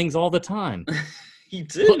ignore things all the time. You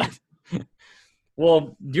do.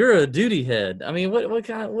 Well, you're a duty head. I mean, what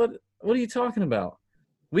are you talking about?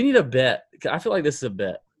 We need a bet. I feel like this is a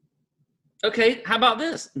bet. Okay, how about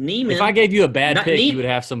this? Neiman. If I gave you a bad pick, you would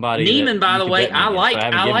have somebody. Neiman, by the way, I like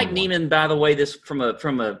Neiman. By the way, this from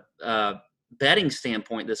a betting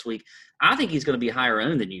standpoint this week, I think he's going to be higher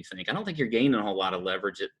owned than you think. I don't think you're gaining a whole lot of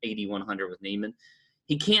leverage at 8,100 with Neiman.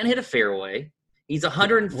 He can't hit a fairway. He's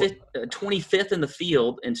 125th in the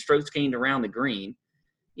field in strokes gained around the green.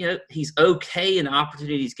 He's okay in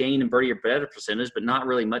opportunities gained and birdie or better percentage, but not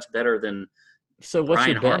really much better than So what's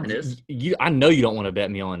Ryan your bet? Hartman is. I know you don't want to bet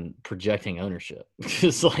me on projecting ownership.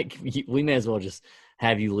 It's like we may as well just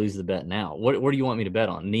have you lose the bet now. What do you want me to bet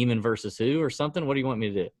on? Neiman versus who or something? What do you want me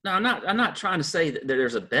to do? No, I'm not trying to say that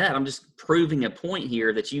there's a bet. I'm just proving a point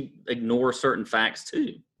here that you ignore certain facts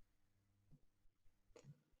too.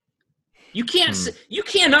 You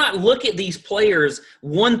cannot look at these players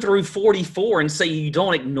 1 through 44 and say you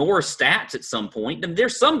don't ignore stats at some point. And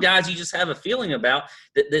there's some guys you just have a feeling about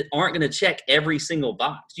that aren't going to check every single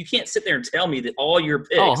box. You can't sit there and tell me that all your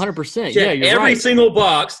picks 100%. Yeah, you're every right. single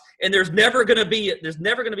box, and there's never going to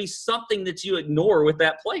be something that you ignore with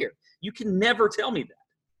that player. You can never tell me that.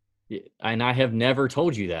 Yeah, and I have never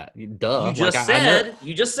told you that. Duh.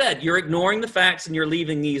 You just said you're ignoring the facts and you're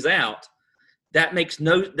leaving these out. That makes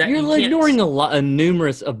no. That you're ignoring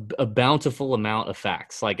a bountiful amount of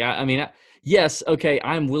facts. Like yes, okay,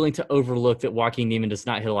 I'm willing to overlook that Joaquin Neiman does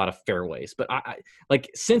not hit a lot of fairways. But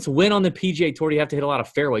since when on the PGA Tour do you have to hit a lot of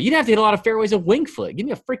fairways? You'd have to hit a lot of fairways at Winged Foot. Give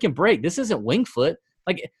me a freaking break. This isn't Winged Foot.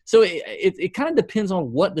 So it kind of depends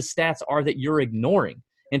on what the stats are that you're ignoring.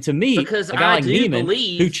 And to me, because a guy like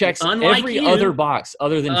Neiman, who checks every other box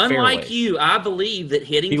other than fairways. Unlike you, I believe that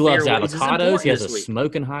hitting fairways loves avocados. He has a week.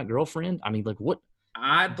 smoking hot girlfriend. I mean, what?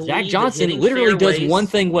 I believe Zach Johnson literally fairways, does one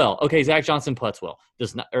thing well. Okay, Zach Johnson putts well,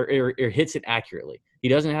 does not or hits it accurately. He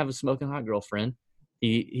doesn't have a smoking hot girlfriend.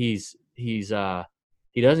 He doesn't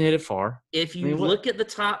hit it far. If you look at the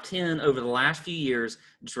top 10 over the last few years,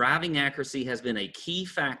 driving accuracy has been a key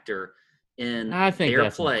factor in their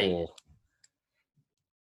play. Cool.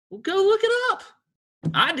 Well, go look it up.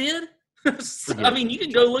 I did. You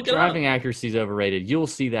can go look it up. Driving accuracy is overrated. You'll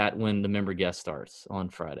see that when the member guest starts on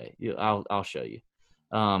Friday. I'll show you.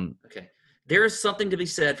 Okay. There is something to be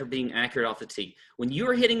said for being accurate off the tee. When you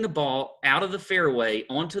are hitting the ball out of the fairway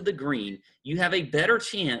onto the green, you have a better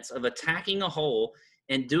chance of attacking a hole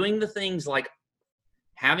and doing the things like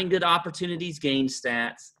having good opportunities gained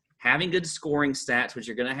stats, having good scoring stats, which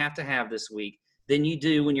you're going to have this week, than you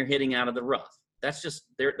do when you're hitting out of the rough. That's just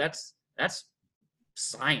there. That's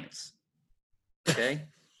science. Okay.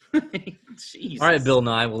 Jesus. All right, Bill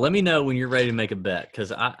Nye. Well, let me know when you're ready to make a bet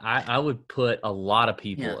because I would put a lot of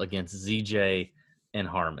people against ZJ and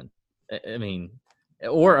Harmon. I mean,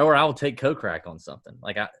 or I'll take Kokrak on something.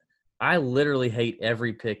 Like I literally hate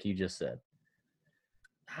every pick you just said.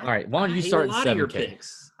 All right, why don't you start the 7K?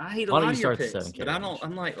 Picks. I hate a Why don't lot you of your start the picks, 7K but range?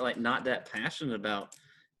 I'm like not that passionate about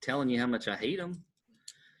telling you how much I hate them.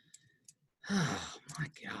 Oh my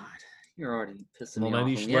God, you're already pissing me off.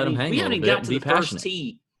 Maybe you should let them hang we a haven't little even bit got and to be the first passionate.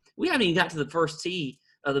 tee. We haven't even got to the first tee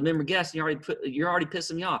of the member guest, and you're already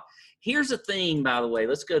pissing me off. Here's the thing, by the way.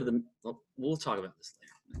 Let's go to the. We'll talk about this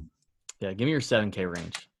later. Yeah, give me your 7K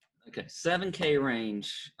range. Okay, 7K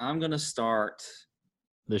range. I'm gonna start.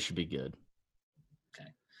 This should be good. Okay,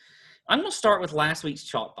 I'm gonna start with last week's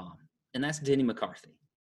chalk bomb, and that's Denny McCarthy.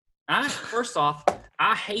 First off,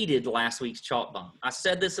 I hated last week's chalk bomb. I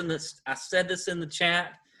said this in the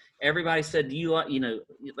chat. Everybody said, "Do you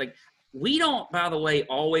like?" We don't, by the way,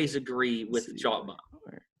 always agree with the chalk bomb.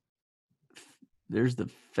 There's the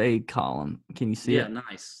fade column. Can you see it? Yeah,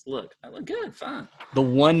 nice. Look, I look good. Fine. The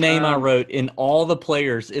one name I wrote in all the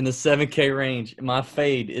players in the 7K range, my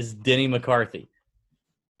fade is Denny McCarthy.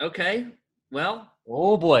 Okay. Well.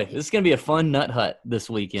 Oh boy, this is gonna be a fun nut hut this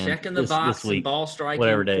weekend. Checking the box and ball striking,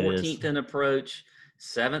 whatever day 14th in approach,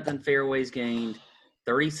 7th in fairways gained,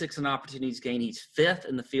 36 in opportunities gained. He's 5th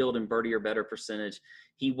in the field in birdie or better percentage.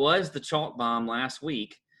 He was the chalk bomb last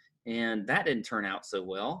week, and that didn't turn out so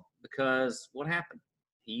well because what happened?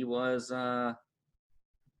 He was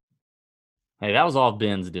Hey, that was all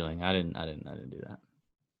Ben's doing. I didn't do that.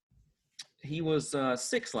 He was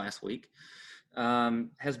 6th last week.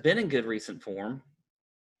 Has been in good recent form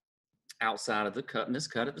outside of the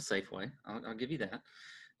miscut at the Safeway. I'll give you that.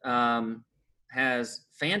 Has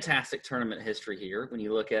fantastic tournament history here. When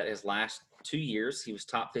you look at his last 2 years, he was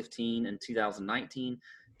top 15 in 2019,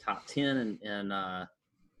 top 10 in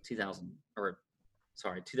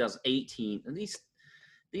 2018. And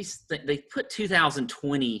they put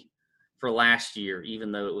 2020 for last year,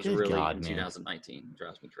 even though it was in 2019. It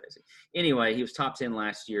drives me crazy. Anyway, he was top 10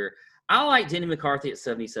 last year. I like Denny McCarthy at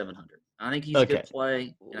 7,700. I think he's a good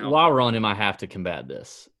play. While we're on him, I have to combat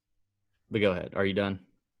this. But go ahead. Are you done?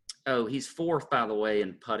 Oh, he's 4th, by the way,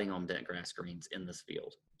 in putting on bent grass greens in this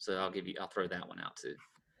field. So I'll throw that one out too.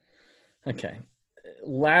 Okay.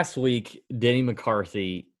 Last week, Denny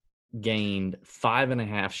McCarthy gained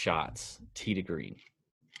 5.5 shots tee to green.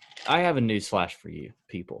 I have a newsflash for you,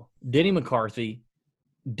 people. Denny McCarthy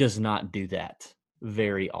does not do that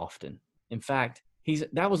very often. In fact,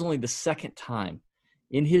 that was only the second time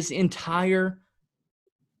in his entire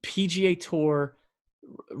PGA Tour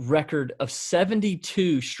record of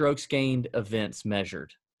 72 strokes gained events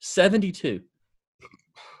measured. 72.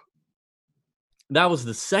 That was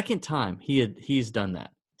the second time he's done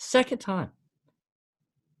that. Second time.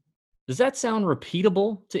 Does that sound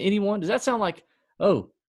repeatable to anyone? Does that sound like,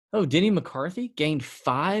 oh, Denny McCarthy gained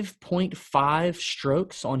 5.5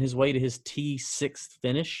 strokes on his way to his T6th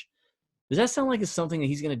finish? Does that sound like it's something that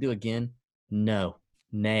he's going to do again? No.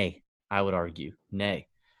 Nay, I would argue. Nay.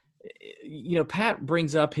 Pat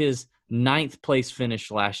brings up his 9th place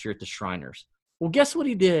finish last year at the Shriners. Well, guess what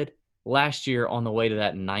he did last year on the way to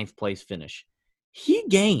that 9th place finish? He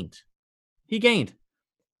gained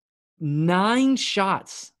 9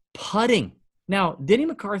 shots putting. Now, Denny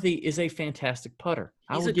McCarthy is a fantastic putter.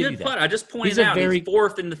 He's a good putter. I just pointed out he's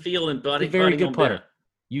 4th in the field in putting. Very good putter.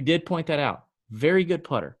 You did point that out. Very good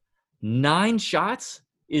putter. 9 shots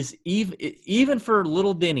is even for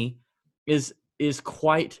little Denny is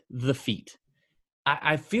quite the feat.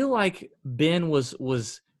 I feel like Ben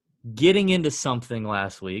was getting into something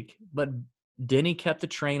last week, but Denny kept the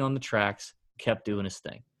train on the tracks, kept doing his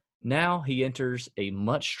thing. Now he enters a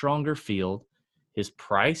much stronger field. His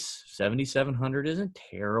price, $7,700, isn't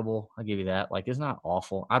terrible. I'll give you that. Like, it's not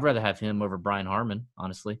awful. I'd rather have him over Brian Harmon,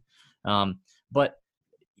 honestly. But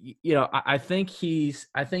I think he's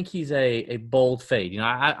a bold fade.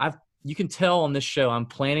 You can tell on this show I'm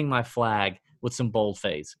planting my flag with some bold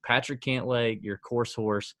fades. Patrick Cantlay, your course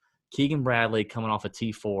horse, Keegan Bradley coming off a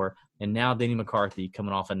T4, and now Denny McCarthy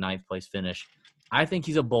coming off a 9th place finish. I think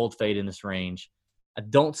he's a bold fade in this range. I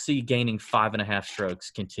don't see gaining 5.5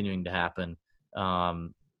 strokes continuing to happen.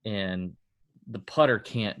 And the putter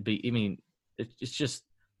can't be, I mean,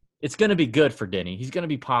 it's going to be good for Denny. He's going to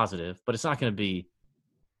be positive, but it's not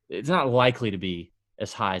likely to be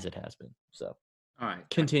as high as it has been. So, all right,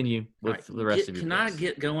 continue with the rest of your Can I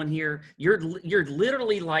get going here? You're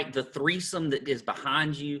literally like the threesome that is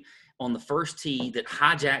behind you on the first tee that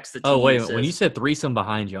hijacks the tee. Oh, wait a minute. When you said threesome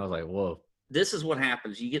behind you, I was like, whoa. This is what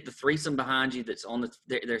happens. You get the threesome behind you that's on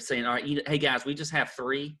they're saying, all right, hey guys, we just have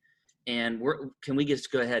 3. and can we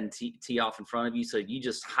just go ahead and tee off in front of you? So you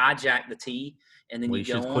just hijack the tee, and then Well, you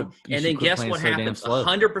go quit, on. And then guess what happens?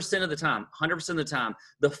 100% of the time,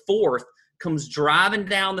 the fourth comes driving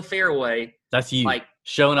down the fairway. That's you like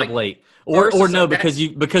showing up late, or no, because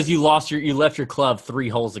you left your club 3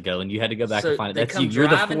 holes ago and you had to go back and find it. That's you. You're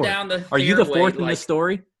the fourth. Are you the fourth in this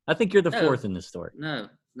story? I think you're the fourth in this story. No.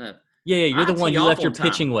 Yeah, you're the one. You left your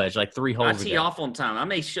pitching wedge like 3 holes ago. I tee off on time. I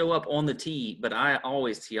may show up on the tee, but I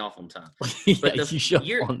always tee off on time. But you show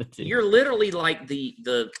up on the tee. You're literally like the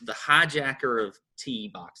hijacker of tee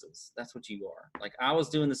boxes. That's what you are. Like, I was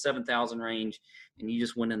doing the 7,000 range, and you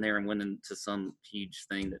just went in there and went into some huge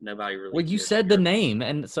thing that nobody really. Well, you said the name,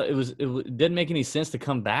 and so it didn't make any sense to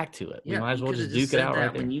come back to it. We might as well just duke it out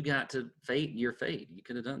right there. When you got to fade, you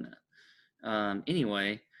could have done that.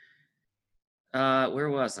 Anyway. Where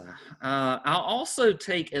was I? I'll also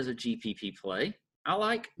take as a GPP play. I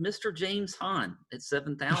like Mr. James Hahn at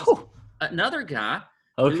 7,000. Oh. Another guy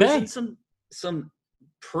who's in some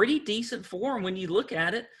pretty decent form when you look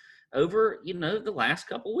at it over the last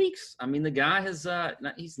couple weeks. I mean, the guy has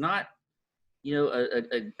he's not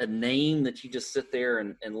a name that you just sit there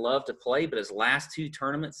and love to play, but his last 2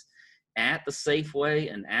 tournaments at the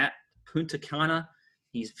Safeway and at Punta Cana,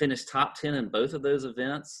 he's finished top 10 in both of those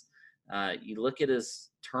events. You look at his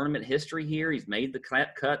tournament history here. He's made the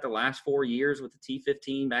cut the last 4 years with the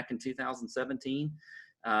T15 back in 2017.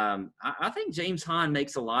 I think James Hahn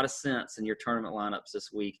makes a lot of sense in your tournament lineups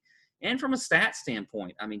this week. And from a stat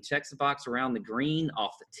standpoint, I mean, checks the box around the green,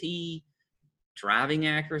 off the tee, driving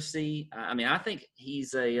accuracy. I mean, I think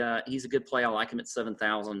he's a good play. I like him at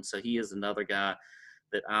 7,000. So he is another guy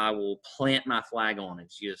that I will plant my flag on,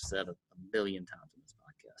 as you have said a billion times in this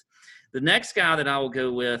podcast. The next guy that I will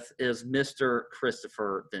go with is Mr.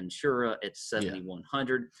 Christopher Ventura at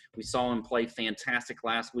 7,100. We saw him play fantastic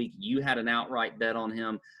last week. You had an outright bet on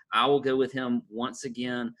him. I will go with him once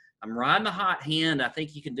again. I'm riding the hot hand. I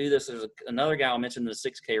think you can do this. There's another guy I'll mention in the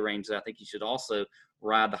 6K range that I think you should also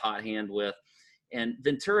ride the hot hand with. And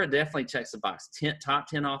Ventura definitely checks the box. Top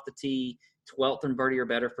 10 off the tee, 12th in birdie or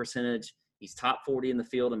better percentage. He's top 40 in the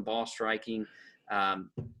field in ball striking.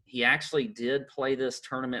 He actually did play this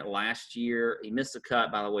tournament last year. He missed a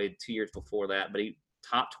cut, by the way, 2 years before that, but he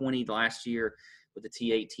top 20 last year with the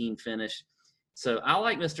T18 finish. So I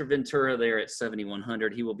like Mr. Ventura there at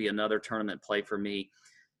 7,100. He will be another tournament play for me.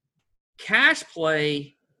 Cash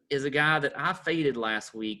play is a guy that I faded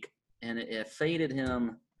last week, and it faded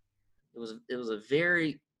him. It was a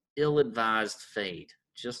very ill-advised fade,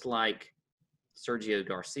 just like Sergio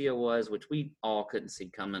Garcia was, which we all couldn't see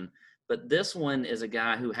coming. But this one is a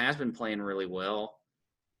guy who has been playing really well,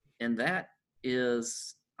 and that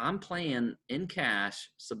is I'm playing in cash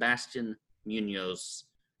Sebastian Munoz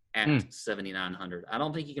at 7,900. I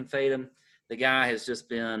don't think you can fade him. The guy has just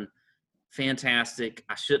been fantastic.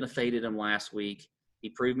 I shouldn't have faded him last week. He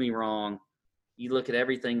proved me wrong. You look at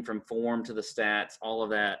everything from form to the stats, all of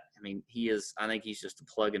that. I mean, I think he's just a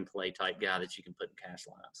plug-and-play type guy that you can put in cash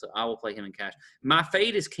lineup. So I will play him in cash. My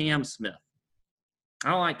fade is Cam Smith. I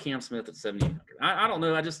don't like Cam Smith at 7,800. I don't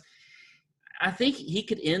know. I think he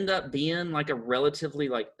could end up being like a relatively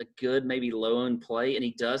like a good, maybe low-owned play, and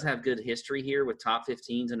he does have good history here with top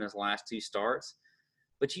 15s in his last 2 starts.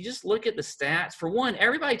 But you just look at the stats. For one,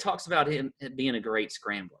 everybody talks about him being a great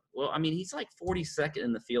scrambler. Well, I mean, he's like 42nd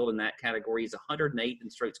in the field in that category. He's 108th in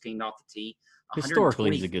strokes gained off the tee.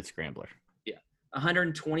 Historically, he's a good scrambler. Yeah.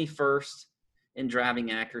 121st in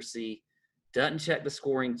driving accuracy. Doesn't check the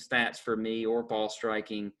scoring stats for me or ball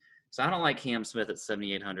striking. So I don't like Cam Smith at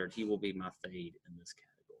 7,800. He will be my fade in this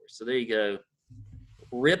category. So there you go.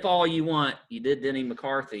 Rip all you want. You did Denny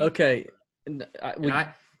McCarthy. Okay.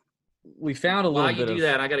 We found a little bit. While you do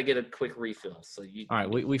that, I got to get a quick refill. All right,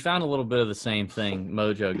 we found a little bit of the same thing,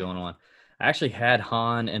 mojo going on. I actually had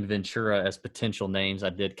Hahn and Ventura as potential names. I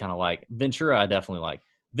did kind of like Ventura. I definitely like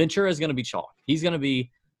Ventura is going to be chalk. He's going to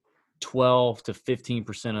be 12 to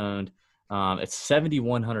 15% owned. It's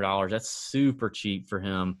 $7,100. That's super cheap for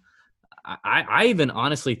him. I even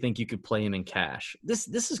honestly think you could play him in cash. This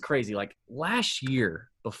is crazy. Like last year,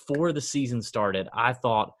 before the season started, I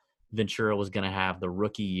thought Ventura was going to have the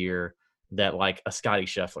rookie year that like a Scotty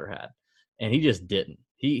Scheffler had, and he just didn't.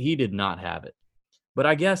 He did not have it. But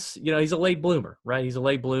I guess, he's a late bloomer, right? He's a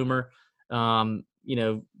late bloomer.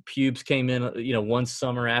 Pubes came in, one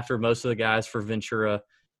summer after most of the guys for Ventura,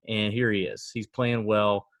 and here he is. He's playing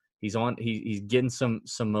well. He's getting some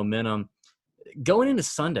momentum. Going into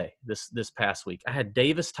Sunday this past week, I had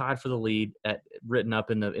Davis tied for the lead written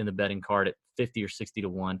up in the betting card at 50 or 60 to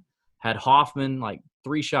 1. Had Hoffman like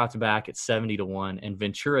 3 shots back at 70 to 1, and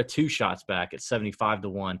Ventura 2 shots back at 75 to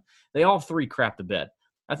 1. They all 3 crapped the bed.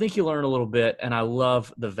 I think you learn a little bit, and I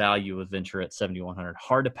love the value of Ventura at 7,100.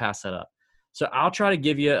 Hard to pass that up. So I'll try to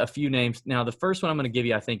give you a few names. Now, the first one I'm going to give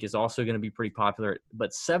you, I think, is also going to be pretty popular,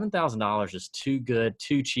 but $7,000 is too good,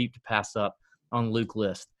 too cheap to pass up on Luke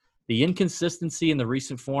List. The inconsistency in the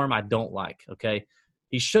recent form, I don't like, okay?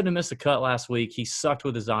 He shouldn't have missed a cut last week. He sucked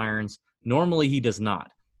with his irons. Normally, he does not.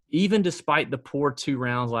 Even despite the poor 2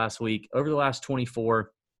 rounds last week, over the last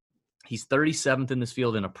 24, he's 37th in this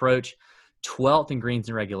field in approach, 12th in greens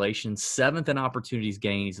and regulation, 7th in opportunities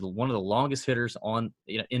gained. He's one of the longest hitters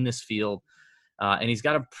in this field. And he's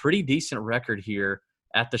got a pretty decent record here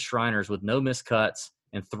at the Shriners with no missed cuts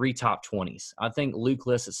and 3 top 20s. I think Luke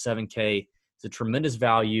List at 7K is a tremendous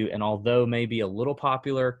value. And although maybe a little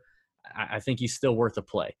popular, I think he's still worth a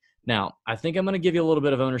play. Now, I think I'm going to give you a little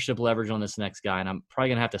bit of ownership leverage on this next guy, and I'm probably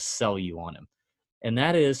going to have to sell you on him. And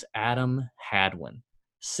that is Adam Hadwin,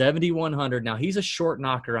 7,100. Now, he's a short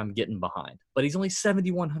knocker I'm getting behind, but he's only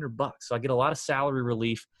 $7,100. So I get a lot of salary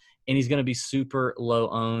relief, and he's going to be super low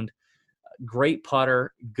owned. Great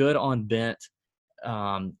putter, good on bent.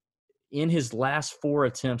 In his last 4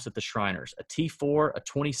 attempts at the Shriners, a T4, a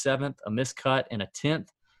 27th, a miscut, and a 10th.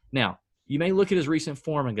 Now, you may look at his recent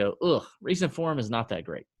form and go, ugh, recent form is not that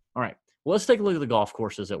great. All right, well, let's take a look at the golf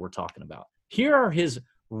courses that we're talking about. Here are his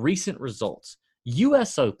recent results.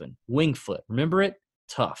 U.S. Open, Winged Foot, remember it?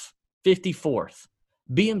 Tough. 54th.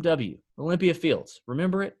 BMW, Olympia Fields,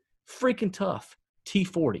 remember it? Freaking tough.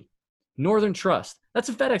 T40. Northern Trust, that's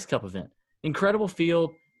a FedEx Cup event. Incredible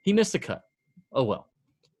field. He missed a cut. Oh, well.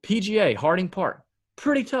 PGA, Harding Park,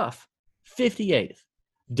 pretty tough. 58th.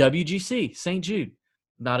 WGC, St. Jude,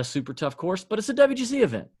 not a super tough course, but it's a WGC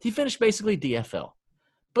event. He finished basically DFL.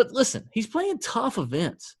 But listen, he's playing tough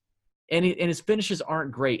events, and his finishes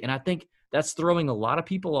aren't great. And I think that's throwing a lot of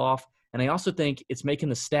people off. And I also think it's making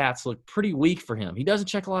the stats look pretty weak for him. He doesn't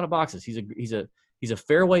check a lot of boxes. He's a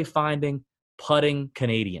fairway finding, putting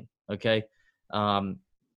Canadian. Okay.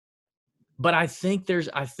 But I think there's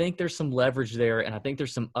some leverage there, and I think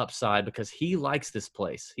there's some upside because he likes this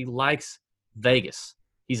place. He likes Vegas.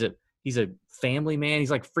 He's a family man. He's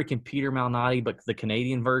like freaking Peter Malnati, but the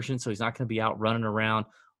Canadian version. So he's not going to be out running around,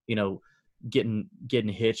 getting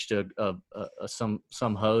hitched to some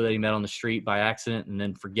hoe that he met on the street by accident and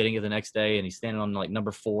then forgetting it the next day. And he's standing on like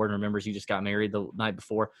number 4 and remembers he just got married the night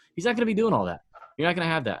before. He's not going to be doing all that. You're not going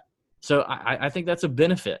to have that. So I think that's a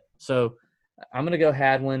benefit. So I'm going to go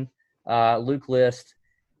Hadwin. Luke List.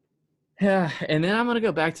 Yeah, and then I'm going to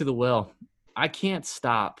go back to the well. I can't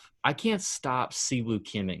stop Siwoo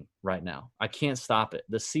Kimming right now. I can't stop it.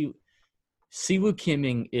 The Siwoo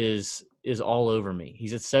Kimming is all over me.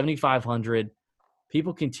 He's at 7,500.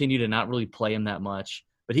 People continue to not really play him that much,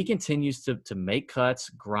 but he continues to make cuts,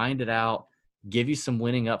 grind it out, give you some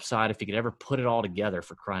winning upside if he could ever put it all together,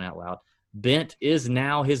 for crying out loud. Bent is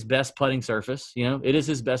now his best putting surface. It is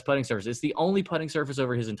his best putting surface. It's the only putting surface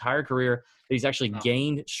over his entire career that he's actually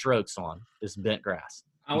gained strokes on, is bent grass.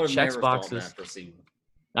 I would have never thought that for Siwoo.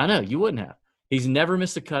 I know, you wouldn't have. He's never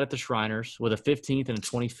missed a cut at the Shriners with a 15th and a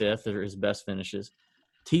 25th that are his best finishes.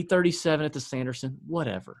 T37 at the Sanderson,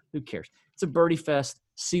 whatever. Who cares? It's a birdie fest.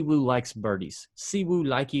 Siwoo likes birdies. Siwoo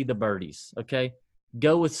likey the birdies, okay?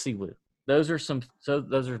 Go with Siwoo. Those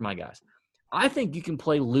are my guys. I think you can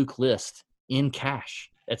play Luke List in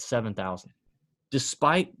cash at 7,000.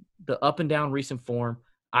 Despite the up and down recent form,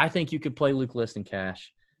 I think you could play Luke List in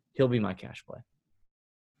cash. He'll be my cash play.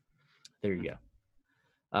 There you go.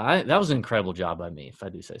 That was an incredible job by me, if I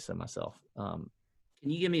do say so myself. Can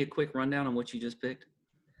you give me a quick rundown on what you just picked?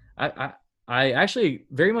 I actually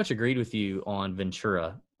very much agreed with you on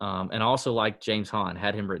Ventura, and also like James Hahn,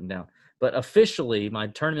 had him written down. But officially, my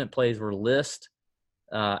tournament plays were List,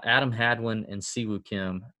 Adam Hadwin, and Siwoo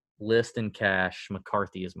Kim. List and cash.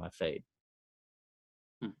 McCarthy is my fade.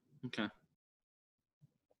 Okay.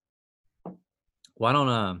 Why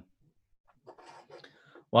don't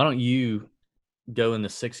you go in the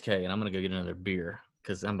 6K, and I'm gonna go get another beer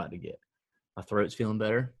because I'm about to get my throat's feeling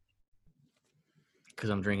better because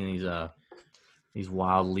I'm drinking these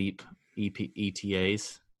Wild Leap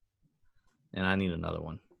ETAs, and I need another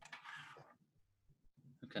one.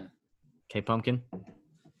 Okay. Okay, Pumpkin.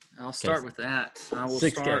 I'll start with that. I will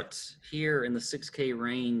 6K. start here in the 6K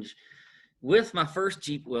range with my first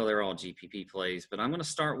well, they're all GPP plays, but I'm going to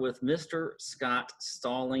start with Mr. Scott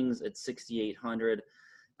Stallings at 6,800.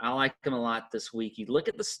 I like him a lot this week. You look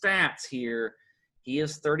at the stats here. He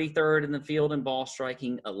is 33rd in the field in ball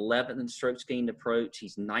striking, 11th in strokes gained approach.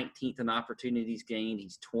 He's 19th in opportunities gained.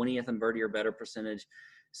 He's 20th in birdie or better percentage.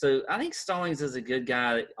 So I think Stallings is a good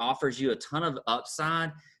guy that offers you a ton of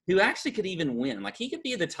upside, who actually could even win. Like, he could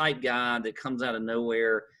be the type guy that comes out of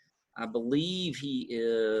nowhere I believe he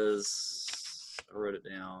is. I wrote it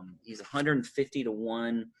down. He's 150 to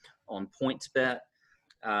 1 on PointsBet.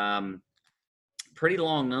 Pretty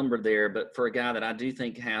long number there, but for a guy that I do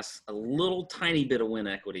think has a little tiny bit of win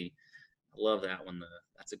equity, I love that one.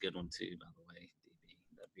 That's a good one too, by the way, DB,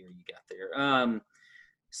 that beer you got there.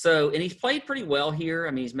 And he's played pretty well here.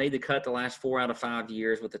 I mean, he's made the cut the last 4 out of 5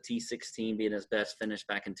 years, with the T16 being his best finish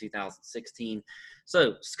back in 2016.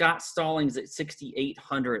 So Scott Stallings at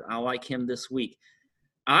 6,800. I like him this week.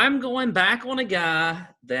 I'm going back on a guy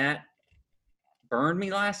that burned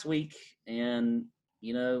me last week, and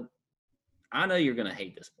I know you're going to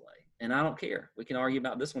hate this play, and I don't care. We can argue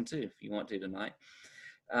about this one too if you want to tonight.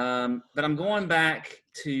 But I'm going back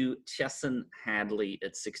to Chesson Hadley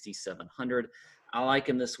at 6,700. I like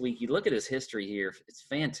him this week. You look at his history here. It's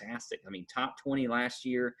fantastic. I mean, top 20 last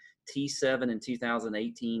year, T7 in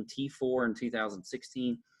 2018, T4 in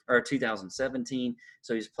 2016 or 2017.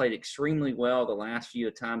 So he's played extremely well the last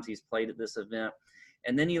few times he's played at this event.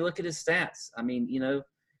 And then you look at his stats. I mean,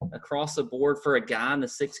 across the board for a guy in the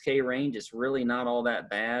 6K range, it's really not all that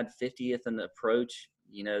bad. 50th in the approach,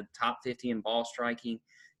 top 50 in ball striking,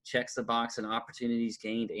 checks the box in opportunities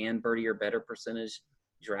gained and birdie or better percentage.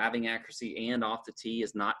 Driving accuracy and off the tee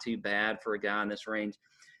is not too bad for a guy in this range.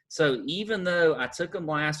 So even though I took him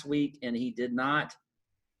last week and he didn't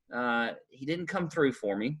come through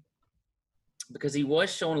for me, because he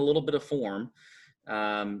was showing a little bit of form.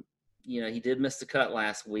 He did miss the cut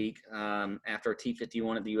last week after a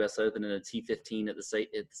T51 at the U.S. Open and a T15 at the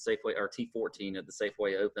Safeway, or T14 at the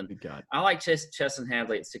Safeway Open. I like Chesson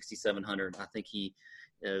Hadley at 6,700. I think he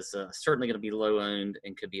is certainly going to be low owned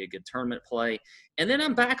and could be a good tournament play. And then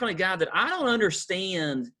I'm back on a guy that I don't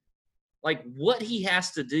understand, like what he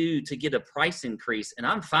has to do to get a price increase, and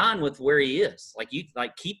I'm fine with where he is.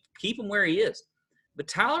 Keep him where he is. But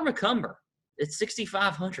Tyler McCumber at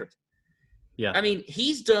 6,500. Yeah. I mean,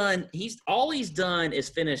 he's all he's done is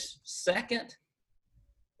finish second.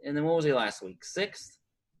 And then what was he last week? Sixth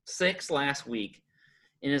last week.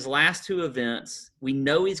 In his last 2 events, we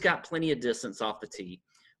know he's got plenty of distance off the tee.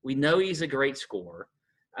 We know he's a great scorer.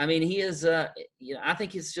 I mean, he is, I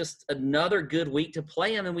think it's just another good week to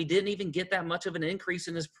play him, and we didn't even get that much of an increase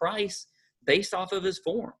in his price based off of his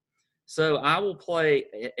form. So I will play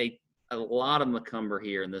a lot of McCumber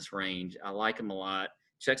here in this range. I like him a lot.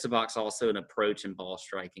 Checks the box also in approach and ball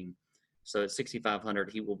striking. So at 6,500,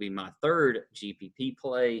 he will be my third GPP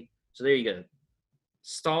play. So there you go.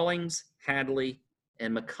 Stallings, Hadley,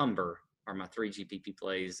 and McCumber are my 3 GPP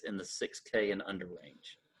plays in the 6K and under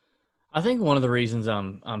range. I think one of the reasons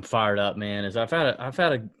I'm fired up, man, is I've had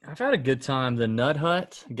a good time. The Nut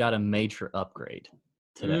Hut got a major upgrade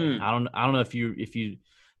today. I don't know if a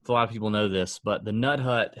lot of people know this, but the Nut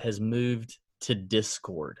Hut has moved to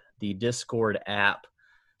Discord, the Discord app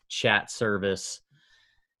chat service.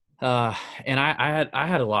 And I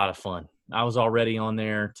had a lot of fun. I was already on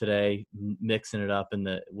there today, mixing it up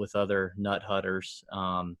with other Nut Hutters,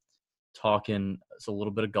 talking a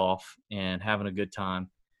little bit of golf and having a good time.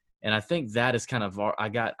 And I think that is kind of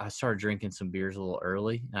I started drinking some beers a little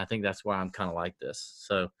early, and I think that's why I'm kind of like this.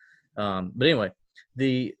 So, but anyway,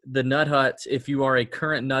 the Nut Hut, if you are a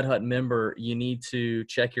current Nut Hut member, you need to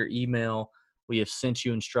check your email. We have sent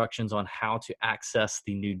you instructions on how to access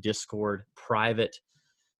the new Discord private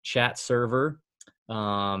chat server.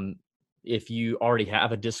 If you already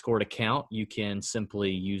have a Discord account, you can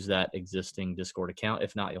simply use that existing Discord account.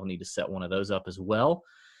 If not, you'll need to set one of those up as well.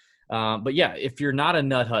 But yeah, if you're not a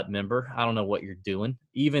Nut Hut member, I don't know what you're doing.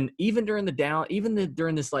 Even during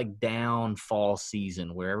during this like down fall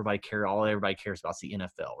season where everybody cares about the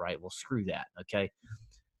NFL, right? Well, screw that. Okay.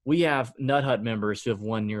 We have Nut Hut members who have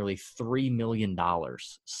won nearly $3 million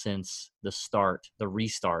since the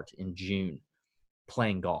restart in June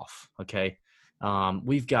playing golf. Okay.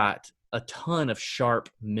 We've got a ton of sharp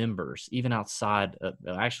members, even outside of,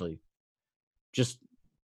 actually just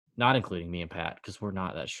not including me and Pat, because we're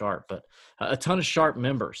not that sharp, but a ton of sharp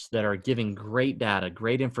members that are giving great data,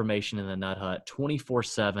 great information in the Nut Hut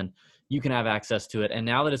 24/7. You can have access to it. And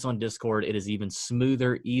now that it's on Discord, it is even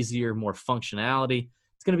smoother, easier, more functionality.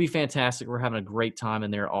 It's going to be fantastic. We're having a great time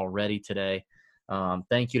in there already today.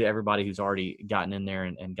 Thank you to everybody who's already gotten in there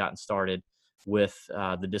and gotten started with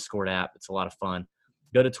the Discord app. It's a lot of fun.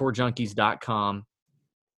 Go to tourjunkies.com.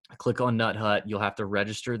 Click on Nut Hut. You'll have to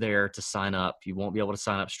register there to sign up. You won't be able to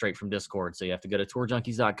sign up straight from Discord. So you have to go to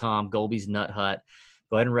tourjunkies.com, Golby's Nut Hut.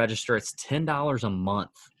 Go ahead and register. It's $10 a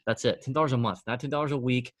month. That's it. $10 a month, not $10 a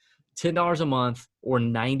week. $10 a month or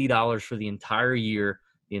 $90 for the entire year,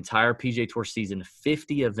 the entire PGA Tour season,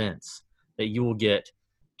 50 events that you will get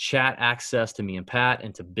chat access to me and Pat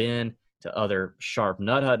and to Ben. to other Sharp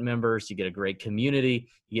Nut Hut members. You get a great community.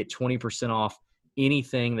 You get 20% off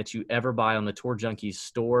anything that you ever buy on the Tour Junkies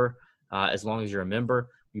store, as long as you're a member.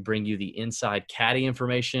 We bring you the inside caddy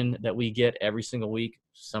information that we get every single week.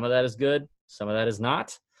 Some of that is good. Some of that is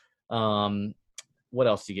not. What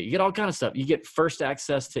else do you get? You get all kind of stuff. You get first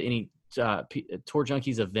access to any Tour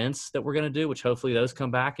Junkies events that we're going to do, which hopefully those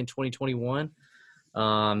come back in 2021.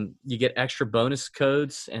 You get extra bonus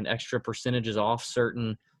codes and extra percentages off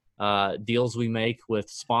certain deals we make with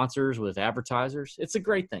sponsors, with advertisers. It's a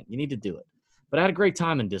great thing. You need to do it. But I had a great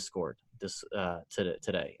time in Discord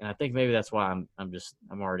today, and I think maybe that's why I'm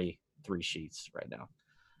already 3 sheets right now.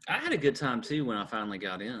 I had a good time too when I finally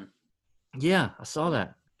got in. Yeah, I saw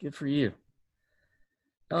that. Good for you.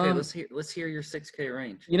 Okay, let's hear your 6K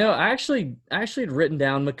range. I actually had written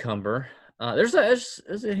down McCumber. There's a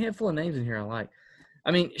handful of names in here I like.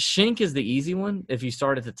 I mean, Schenk is the easy one if you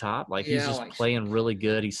start at the top. Like, he's just playing really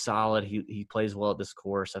good. He's solid. He plays well at this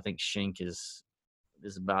course. I think Schenk is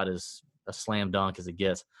about as a slam dunk as it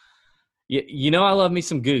gets. I love me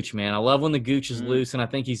some Gooch, man. I love when the Gooch is loose, and I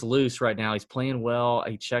think he's loose right now. He's playing well.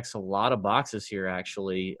 He checks a lot of boxes here,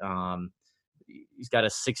 actually. He's got a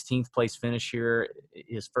 16th place finish here,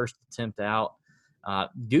 his first attempt out.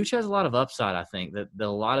 Gooch has a lot of upside, I think, that a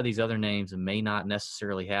lot of these other names may not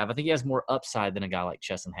necessarily have. I think he has more upside than a guy like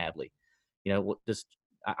Chesson Hadley.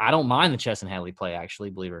 I don't mind the Chesson Hadley play,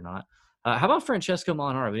 actually, believe it or not. How about Francesco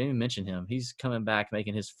Molinari? We didn't even mention him. He's coming back,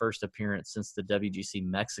 making his first appearance since the WGC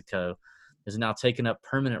Mexico. Has now taken up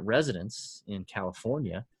permanent residence in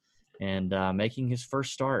California and making his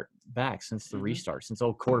first start back since the restart, since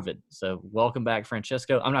old Corvid. So welcome back,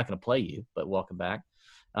 Francesco. I'm not going to play you, but welcome back.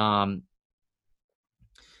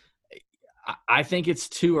 I think it's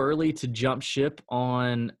too early to jump ship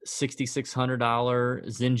on $6,600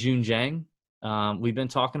 Xinjun Zhang. We've been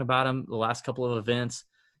talking about him the last couple of events.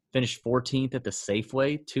 Finished 14th at the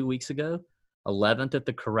Safeway 2 weeks ago, 11th at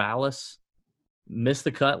the Corrales. Missed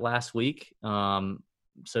the cut last week, so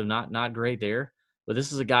not great there. But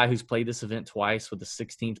this is a guy who's played this event twice with the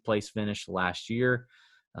 16th place finish last year.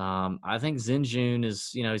 I think Xinjun is,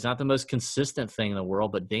 he's not the most consistent thing in the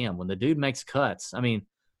world, but damn, when the dude makes cuts, I mean,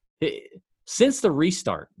 since the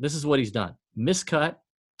restart, this is what he's done. Miscut,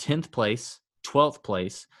 10th place, 12th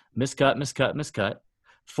place, miscut,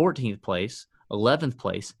 14th place, 11th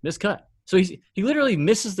place, miscut. So he literally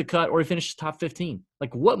misses the cut or he finishes top 15.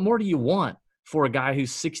 Like, what more do you want for a guy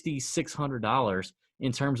who's $6,600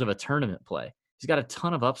 in terms of a tournament play? He's got a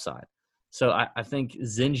ton of upside. So I think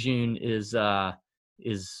Xinjun is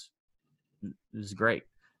great.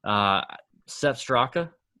 Sepp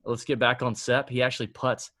Straka, let's get back on Sepp. He actually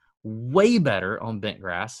putts way better on bent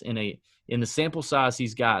grass in the sample size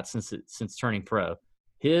he's got since turning pro.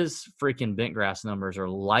 His freaking bent grass numbers are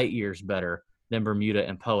light years better than Bermuda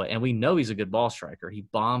and Poa. And we know he's a good ball striker. He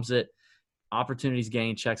bombs it. Opportunities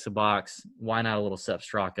gained, checks the box. Why not a little Sepp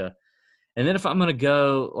Straka? And then if I'm going to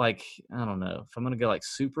go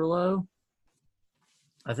super low,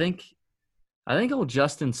 I think old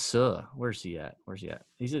Justin Suh. Where's he at?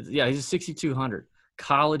 He's a 6,200.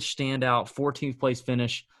 College standout, 14th place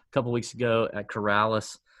finish a couple weeks ago at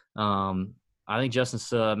Corrales. I think Justin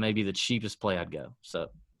Suh may be the cheapest play I'd go. So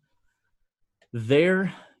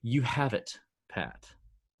there you have it, Pat.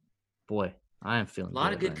 Boy, I am feeling a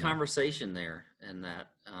lot of good right conversation there, and that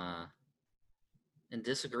and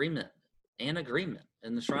disagreement and agreement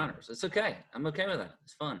in the Shriners. It's okay. I'm okay with that.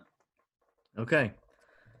 It's fun. Okay.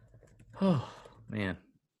 Oh man.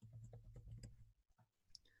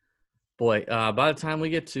 Boy, by the time we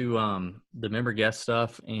get to the member guest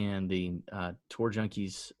stuff and the Tour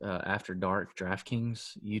Junkies After Dark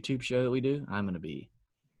DraftKings YouTube show that we do, I'm going to be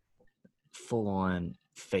full on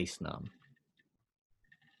face numb.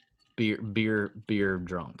 Beer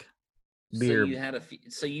drunk. Beer. So you had a few,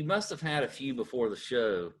 so you must have had a few before the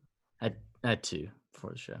show. I had 2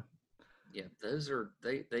 before the show. Yeah, those are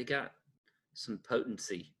they got some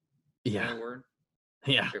potency. Yeah. Is that a word?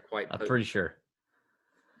 Yeah. They're quite potent. I'm pretty sure.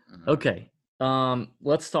 Okay.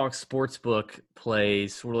 Let's talk sportsbook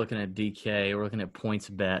plays. We're looking at DK. We're looking at points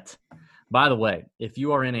bet. By the way, if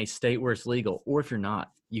you are in a state where it's legal, or if you're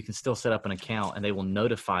not, you can still set up an account and they will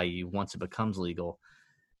notify you once it becomes legal.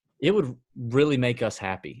 It would really make us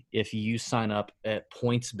happy if you sign up at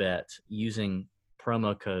PointsBet using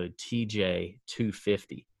promo code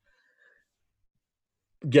TJ250.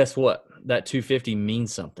 Guess what? That $250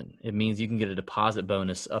 means something. It means you can get a deposit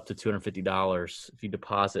bonus up to $250 if you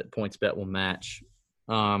deposit. PointsBet will match.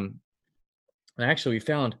 Actually, we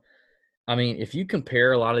found, if you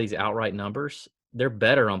compare a lot of these outright numbers, they're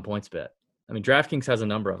better on PointsBet. DraftKings has a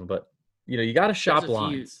number of them, but you got to shop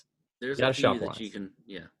lines. There's a few that you can,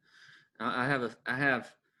 yeah. I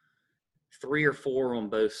have 3 or 4 on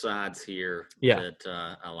both sides here Yeah.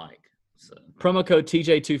 that I like. So Promo code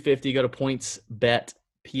TJ250. Go to PointsBet,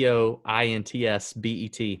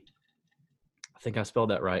 POINTSBET. I think I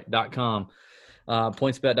spelled that right. .com.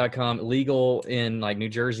 PointsBet.com. Legal in like New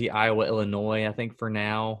Jersey, Iowa, Illinois, I think for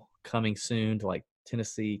now. Coming soon to like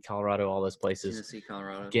Tennessee, Colorado, all those places. Tennessee,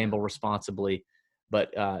 Colorado. Gamble responsibly,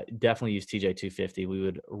 but definitely use TJ250. We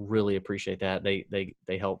would really appreciate that. They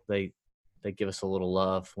help. They give us a little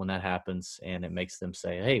love when that happens, and it makes them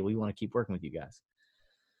say, "Hey, we want to keep working with you guys."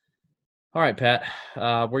 All right, Pat. Where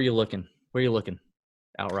are you looking?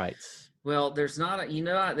 Outrights. Well, there's not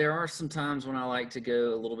there are some times when I like to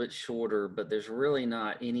go a little bit shorter, but there's really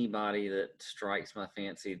not anybody that strikes my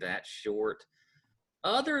fancy that short.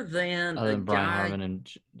 Other than Brian Harmon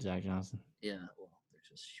and Zach Johnson. Yeah, well, they're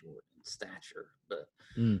just short in stature. But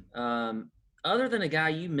other than a guy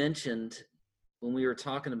you mentioned when we were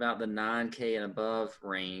talking about the 9K and above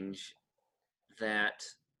range that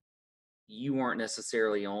you weren't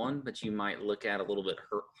necessarily on, but you might look at a little bit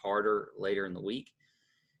harder later in the week,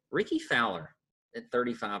 Ricky Fowler at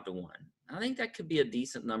 35 to 1. I think that could be a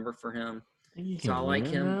decent number for him. So I like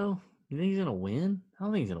him. Though? You think he's gonna win? I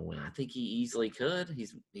don't think he's gonna win. I think he easily could.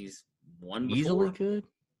 He's won before. Easily could?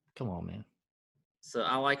 Come on, man. So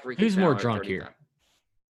I like Ricky. Who's Fowler more drunk here?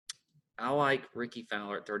 I like Ricky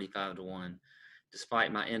Fowler at 35 to 1,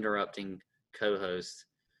 despite my interrupting co-host.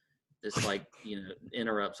 This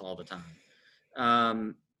interrupts all the time.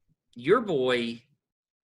 Your boy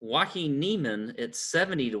Joaquin Niemann at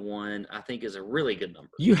 70 to 1, I think is a really good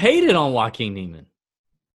number. You hated on Joaquin Niemann.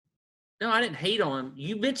 No, I didn't hate on him.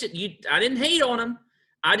 You mentioned I didn't hate on him.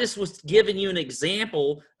 I just was giving you an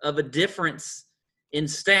example of a difference in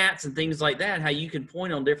stats and things like that, how you can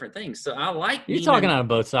point on different things. So I like You're talking out of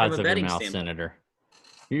both sides of your mouth, Senator.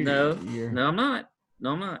 No, I'm not.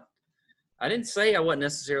 No, I'm not. I didn't say I wasn't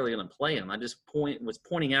necessarily going to play him. I just was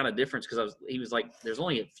pointing out a difference because he was like, there's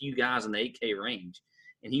only a few guys in the 8K range,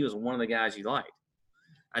 and he was one of the guys you liked.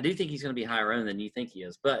 I do think he's going to be higher owned than you think he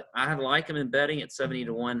is, but I like him in betting at 70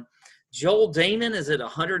 to 1. Joel Damon is at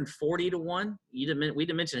 140 to 1. We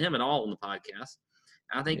didn't mention him at all on the podcast.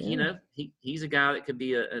 I think he's a guy that could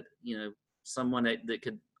be someone that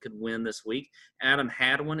could win this week. Adam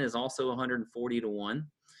Hadwin is also 140 to 1.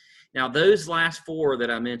 Now those last 4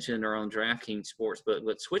 that I mentioned are on DraftKings Sportsbook,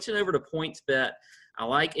 but switching over to PointsBet, I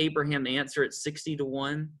like Abraham Answer at 60 to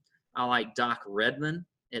 1. I like Doc Redman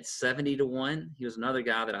at 70 to 1. He was another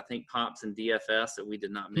guy that I think pops in DFS that we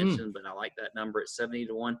did not mention, but I like that number at 70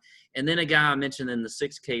 to 1. And then a guy I mentioned in the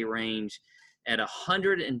 6K range at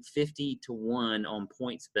 150 to 1 on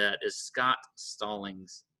PointsBet is Scott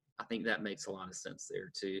Stallings. I think that makes a lot of sense there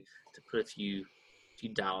to put a few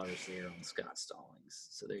dollars there on Scott Stallings.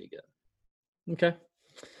 So there you go. Okay.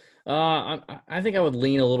 I think I would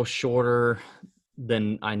lean a little shorter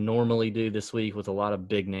than I normally do this week with a lot of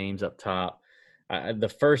big names up top. The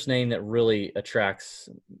first name that really attracts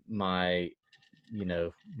my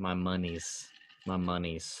monies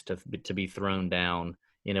to be thrown down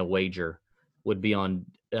in a wager would be on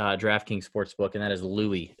DraftKings Sportsbook, and that is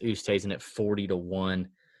Louis Oosthuizen at 40 to 1.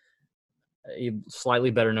 A slightly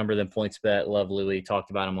better number than PointsBet. Love Louis. Talked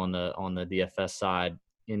about him on the DFS side.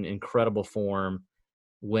 In incredible form,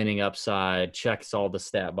 winning upside, checks all the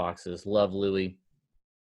stat boxes. Love Louis.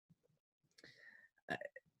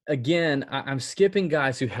 Again, I'm skipping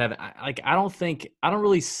guys who have I don't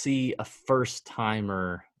really see a first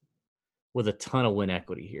timer with a ton of win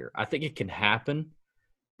equity here. I think it can happen,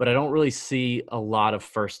 but I don't really see a lot of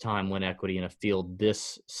first time win equity in a field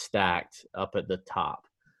this stacked up at the top.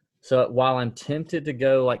 So while I'm tempted to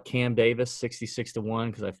go like Cam Davis, 66 to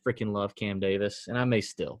 1, because I freaking love Cam Davis, and I may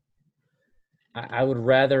still, I would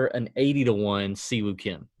rather an 80 to 1 Siwoo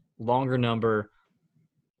Kim. Longer number,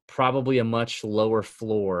 probably a much lower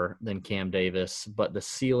floor than Cam Davis, but the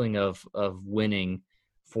ceiling of winning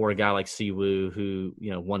for a guy like Siwoo, who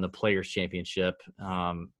won the Players Championship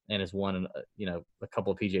and has won a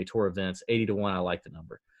couple of PGA Tour events, 80 to 1. I like the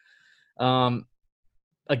number.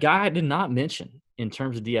 A guy I did not mention in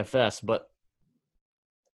terms of DFS, but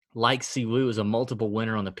like Siwoo is a multiple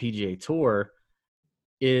winner on the PGA Tour,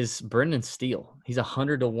 is Brendan Steele. He's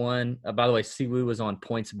 100 to 1. By the way, Siwoo was on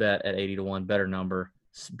PointsBet at 80 to 1, better number.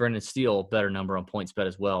 Brendan Steele, better number on PointsBet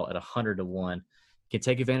as well at 100 to 1. Can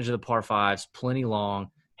take advantage of the par fives, plenty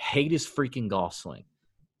long. Hate his freaking golf swing.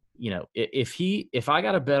 If I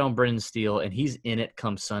got a bet on Brendan Steele and he's in it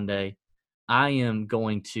come Sunday, I'm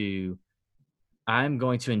going to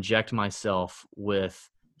inject myself with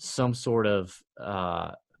some sort of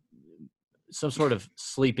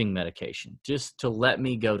sleeping medication just to let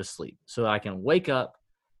me go to sleep so I can wake up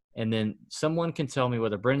and then someone can tell me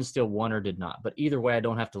whether Brendan Steele won or did not. But either way, I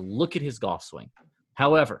don't have to look at his golf swing.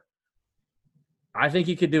 However, I think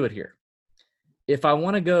he could do it here. If I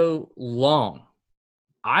want to go long,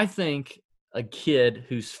 I think a kid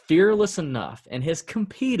who's fearless enough and has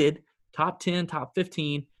competed top 10, top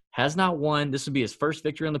 15, has not won. This would be his first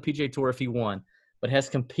victory on the PGA Tour if he won, but has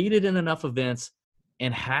competed in enough events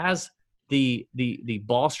and has the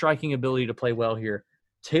ball striking ability to play well here.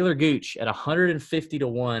 Taylor Gooch at 150 to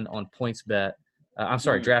 1 on PointsBet. I'm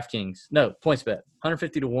sorry, DraftKings. No, PointsBet.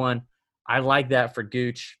 150 to 1. I like that for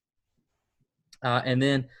Gooch. And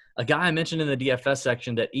then a guy I mentioned in the DFS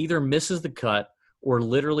section that either misses the cut or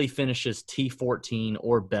literally finishes T14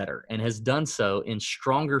 or better and has done so in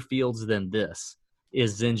stronger fields than this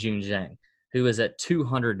is Xinjun Zhang, who is at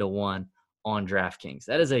 200 to 1 on DraftKings.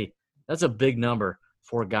 That's a big number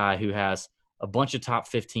for a guy who has a bunch of top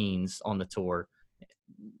 15s on the tour.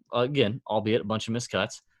 Again, albeit a bunch of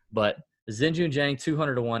miscuts, but Xinjun Zhang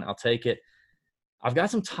 200 to 1, I'll take it. I've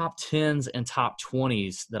got some top 10s and top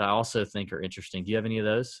 20s that I also think are interesting. Do you have any of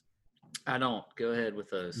those? I don't. Go ahead with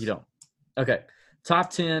those. You don't. Okay.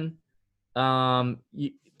 Top 10,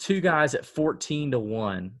 two guys at 14 to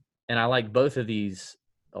 1, and I like both of these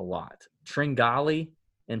a lot. Tringali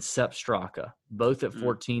and Sepp Straka, both at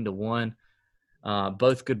 14 to 1.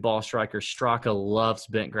 Both good ball strikers. Straka loves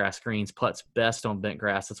bent grass greens, putts best on bent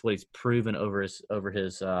grass. That's what he's proven over his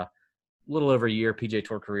little over a year PGA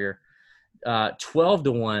Tour career. 12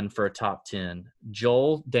 to 1 for a top 10.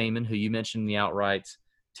 Joel Damon, who you mentioned in the outrights,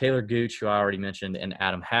 Taylor Gooch, who I already mentioned, and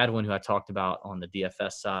Adam Hadwin, who I talked about on the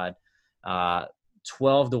DFS side.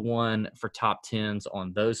 12 to 1 for top 10s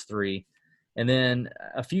on those three. And then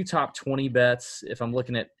a few top 20 bets, if I'm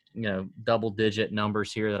looking at, double-digit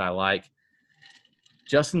numbers here that I like.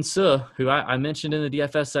 Justin Suh, who I mentioned in the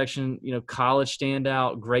DFS section, college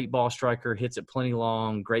standout, great ball striker, hits it plenty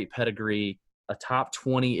long, great pedigree. A top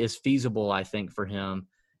 20 is feasible, I think, for him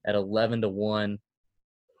at 11 to 1.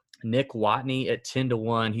 Nick Watney at 10 to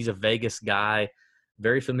 1. He's a Vegas guy,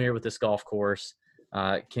 very familiar with this golf course.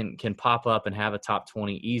 Can pop up and have a top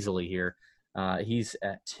 20 easily here. He's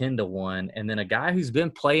at 10 to 1. And then a guy who's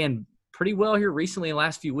been playing pretty well here recently in the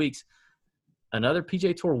last few weeks, another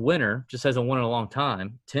PGA Tour winner, just hasn't won in a long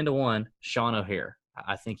time, 10 to 1, Sean O'Haire.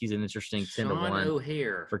 I think he's an interesting 10 to 1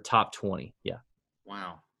 O'Haire for top 20. Yeah.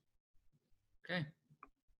 Wow. Okay.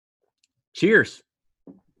 Cheers.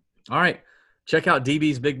 All right. Check out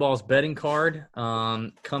DB's Big Balls betting card.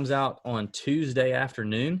 Comes out on Tuesday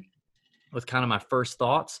afternoon with kind of my first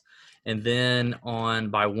thoughts. And then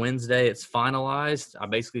by Wednesday, it's finalized. I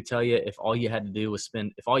basically tell you if all you had was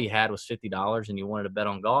 $50 and you wanted to bet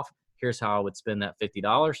on golf, here's how I would spend that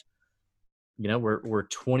 $50. We're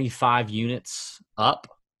 25 units up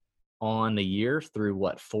on the year through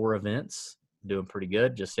 4 events. Doing pretty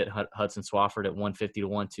good. Just hit Hudson Swafford at 150 to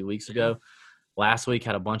 1 2 weeks ago. Last week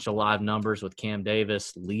had a bunch of live numbers with Cam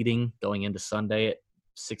Davis leading going into Sunday at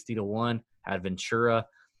 60 to 1. Had Ventura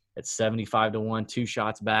at 75 to 1, 2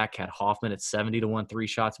 shots back. Had Hoffman at 70 to 1, 3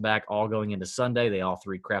 shots back, all going into Sunday. They all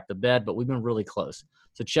 3 crapped the bed, but we've been really close.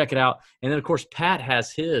 So check it out. And then, of course, Pat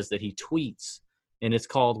has his that he tweets, and it's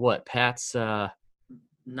called what? Pat's Not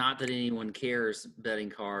That Anyone Cares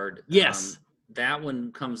betting card. Yes. That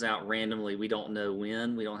one comes out randomly. We don't know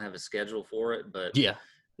when. We don't have a schedule for it, but yeah,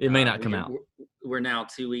 it may not come out. We're now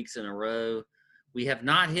 2 weeks in a row. We have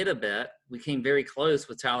not hit a bet. We came very close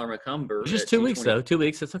with Tyler McCumber. Just 2 weeks, though. 2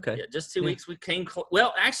 weeks. That's okay. Yeah, just 2 weeks. We came close.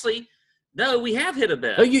 Well, actually, no, we have hit a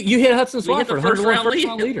bet. Oh, you hit Hudson Swafford. We hit the first round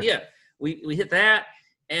leader. Yeah, we hit that.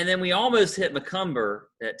 And then we almost hit McCumber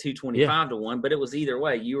at 225 to 1, but it was either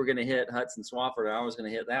way. You were going to hit Hudson Swafford. I was going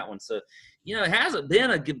to hit that one. So, it hasn't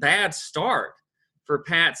been a bad start for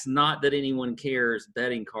Pat's Not That Anyone Cares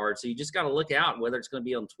betting card. So you just got to look out whether it's going to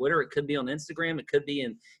be on Twitter. It could be on Instagram. It could be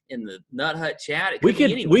in the Nut Hut chat. It could be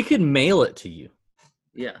anywhere. We could mail it to you.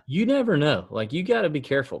 Yeah. You never know. Like, you got to be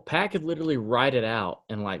careful. Pat could literally write it out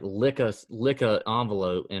and lick a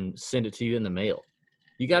envelope and send it to you in the mail.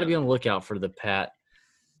 You got to be on the lookout for the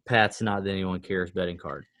Pat's Not That Anyone Cares betting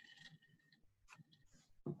card.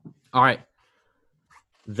 All right.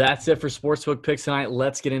 That's it for Sportsbook Picks tonight.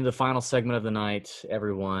 Let's get into the final segment of the night,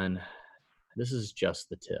 everyone. This is just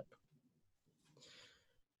the tip.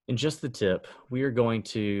 In just the tip, we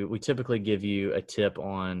typically give you a tip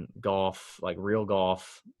on golf, like real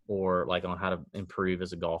golf, or like on how to improve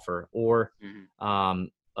as a golfer, or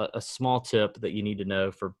a small tip that you need to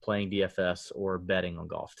know for playing DFS or betting on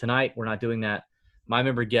golf. Tonight, we're not doing that. My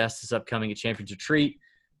member guest is upcoming at Champions Retreat.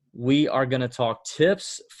 We are going to talk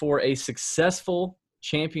tips for a successful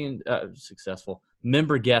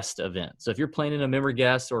member guest event. So if you're planning a member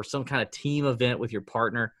guest or some kind of team event with your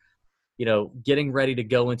partner, getting ready to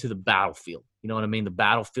go into the battlefield. You know what I mean? The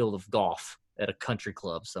battlefield of golf at a country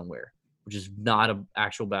club somewhere, which is not an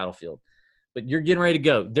actual battlefield. But you're getting ready to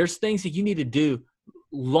go. There's things that you need to do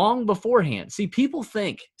long beforehand. See, people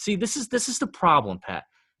think, this is the problem, Pat.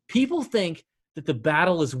 People think that the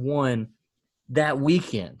battle is won that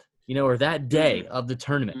weekend, or that day of the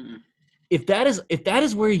tournament. Mm-mm. If that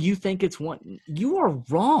is where you think it's won, you are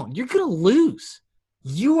wrong. You're going to lose.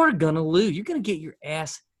 You are going to lose. You're going to get your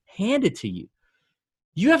ass handed to you.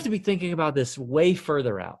 You have to be thinking about this way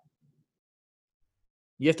further out.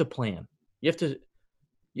 You have to plan. You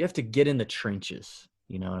have to get in the trenches.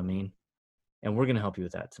 You know what I mean? And we're going to help you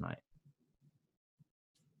with that tonight.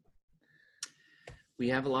 We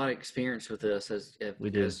have a lot of experience with this, as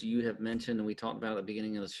you have mentioned, and we talked about at the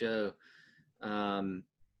beginning of the show.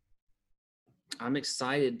 I'm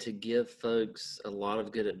excited to give folks a lot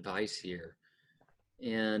of good advice here.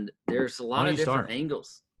 And there's a lot of different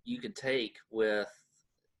angles you could take with,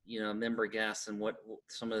 member guests and what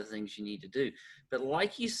some of the things you need to do. But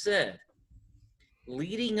like you said,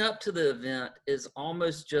 leading up to the event is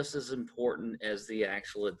almost just as important as the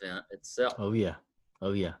actual event itself. Oh, yeah.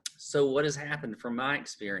 So what has happened from my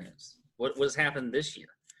experience? What has happened this year?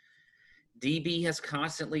 DB has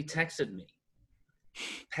constantly texted me.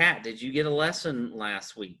 Pat, did you get a lesson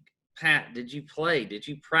last week? Pat, did you play? Did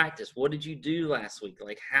you practice? What did you do last week?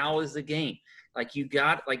 Like, how is the game? Like,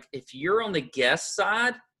 if you're on the guest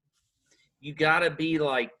side, you got to be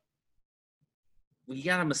like, we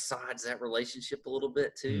got to massage that relationship a little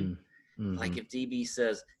bit too. Mm-hmm. Like if DB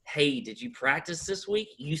says, hey, did you practice this week?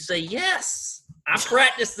 You say, yes, I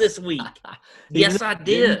practiced this week. Yes, I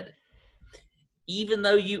did. Even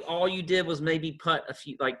though all you did was maybe putt a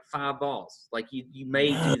few, like 5 balls. Like you may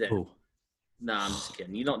do that. No, I'm just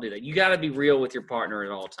kidding. You don't do that. You got to be real with your partner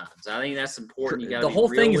at all times. I think that's important. You got the whole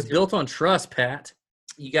thing is built on trust, Pat.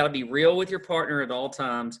 You got to be real with your partner at all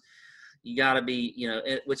times. You got to be,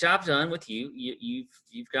 which I've done with you.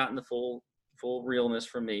 You've gotten the full realness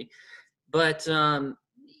from me. But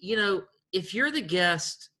if you're the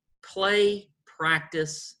guest, play,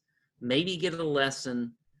 practice, maybe get a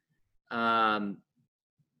lesson.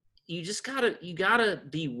 You just gotta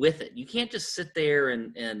be with it. You can't just sit there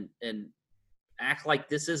and act like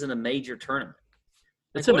this isn't a major tournament.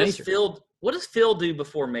 It's a major. What does Phil do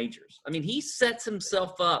before majors? I mean, he sets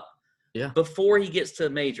himself up before he gets to a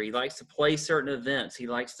major. He likes to play certain events. He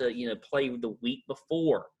likes to, play the week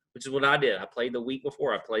before, which is what I did. I played the week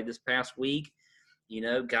before. I played this past week,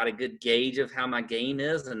 got a good gauge of how my game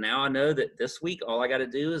is. And now I know that this week, all I got to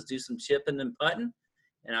do is do some chipping and putting,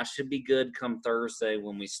 and I should be good come Thursday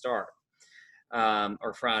when we start,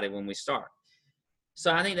 or Friday when we start.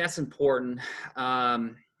 So I think that's important.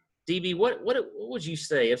 DB, what would you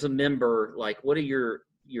say as a member? Like, what are your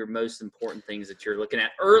most important things that you're looking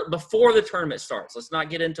at before the tournament starts? Let's not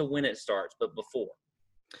get into when it starts, but before.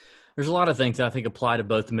 There's a lot of things that I think apply to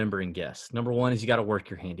both the member and guest. Number one is you got to work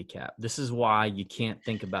your handicap. This is why you can't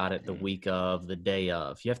think about it the week of, the day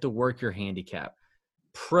of. You have to work your handicap.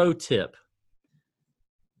 Pro tip: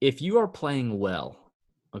 if you are playing well,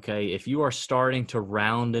 okay, if you are starting to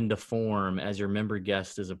round into form as your member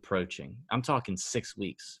guest is approaching, I'm talking 6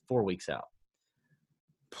 weeks, 4 weeks out,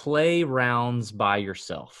 play rounds by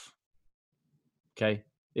yourself, okay?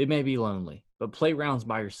 It may be lonely, but play rounds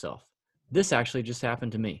by yourself. This actually just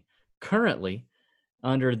happened to me. Currently,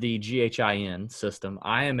 under the GHIN system,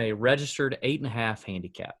 I am a registered 8.5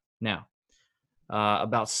 handicap. Now,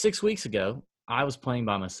 about 6 weeks ago, I was playing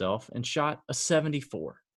by myself and shot a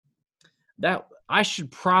 74. That I should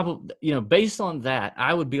probably, based on that,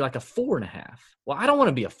 I would be like a 4.5. Well, I don't want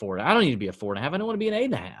to be a 4. I don't need to be a 4.5. I don't want to be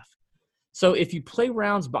an 8.5. So if you play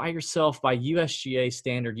rounds by yourself by USGA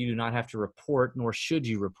standard, you do not have to report, nor should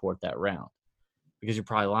you report that round, because you're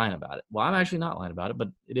probably lying about it. Well, I'm actually not lying about it, but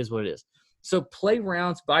it is what it is. So play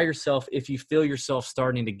rounds by yourself if you feel yourself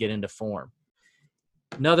starting to get into form.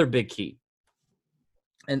 Another big key.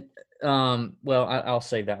 And, I'll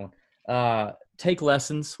save that one. Take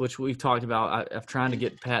lessons, which we've talked about. I'm trying to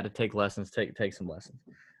get Pat to take lessons, take some lessons.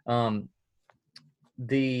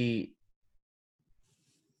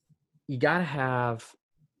 You got to have,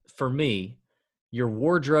 for me, your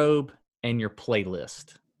wardrobe and your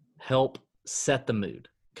playlist help set the mood,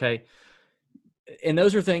 okay? And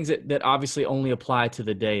those are things that obviously only apply to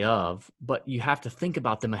the day of, but you have to think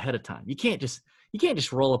about them ahead of time. You can't just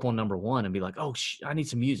roll up on number one and be like, oh, I need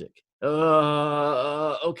some music.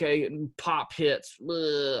 Okay, pop hits.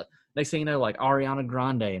 Next thing you know, like Ariana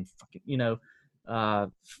Grande and fucking,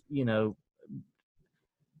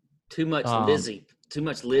 too much Lizzie. Too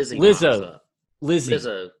much Lizzie.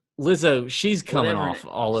 Lizzo. Lizzo, she's coming whatever. off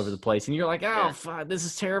all over the place, and you're like, oh, Yeah. fuck, this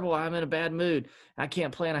is terrible. I'm in a bad mood. I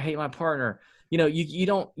can't play, and I hate my partner. You know, you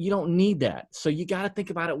don't need that. So you got to think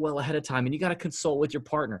about it well ahead of time, and you got to consult with your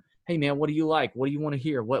partner. Hey, man, what do you like? What do you want to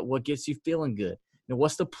hear? What gets you feeling good? You know,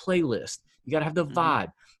 what's the playlist? You got to have the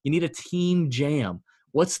vibe. You need a team jam.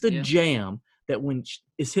 What's the jam that when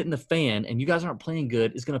it's hitting the fan and you guys aren't playing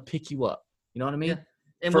good is going to pick you up? You know what I mean? Yeah.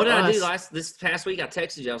 And For what did I do us, this past week? I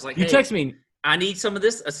texted you. I was like, you hey, text me. I need some of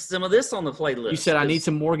this on the playlist. You said, I need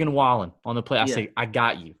some Morgan Wallen on the play. I Yeah. say, I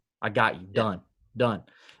got you. Done.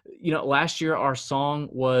 You know, last year our song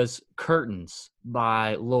was Curtains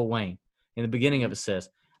by Lil Wayne. In the beginning of it says,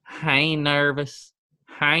 I ain't nervous.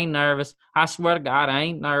 I swear to God, I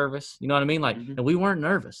ain't nervous. You know what I mean? Like, and we weren't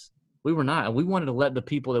nervous. We were not. And we wanted to let the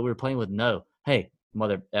people that we were playing with know, hey,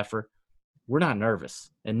 mother effer, we're not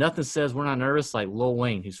nervous. And nothing says we're not nervous like Lil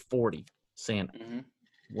Wayne, who's 40, saying,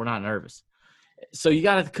 we're not nervous. So you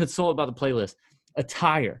got to consult about the playlist.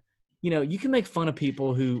 Attire. You know, you can make fun of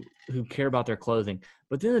people who care about their clothing,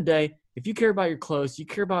 but at the end of the day, if you care about your clothes, you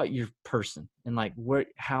care about your person and like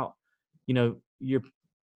how you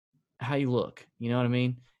look. You know what I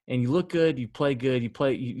mean? And you look good, you play good, you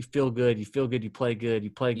feel good, you play good, you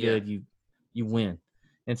play good, you win.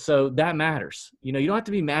 And so that matters. You know, you don't have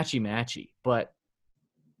to be matchy, but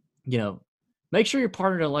you know, make sure your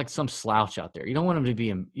partner doesn't like some slouch out there. You don't want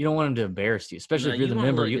him to embarrass you, especially if you're the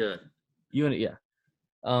member.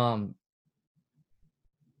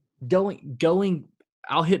 Going.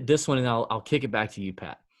 I'll hit this one and I'll kick it back to you,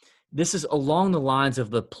 Pat. This is along the lines of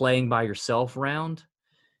the playing by yourself round.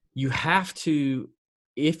 You have to,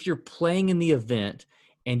 if you're playing in the event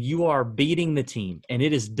and you are beating the team and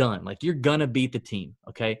it is done, like you're gonna beat the team,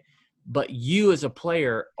 okay? But you as a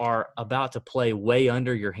player are about to play way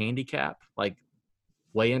under your handicap,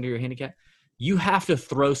 you have to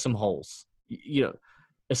throw some holes. You know,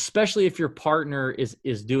 especially if your partner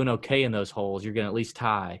is doing okay in those holes, you're going to at least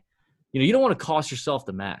tie. You know, you don't want to cost yourself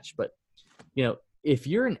the match, but, you know, if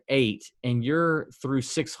you're an 8 and you're through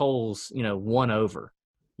 6 holes, you know, 1 over,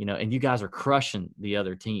 you know, and you guys are crushing the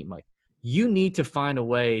other team, like you need to find a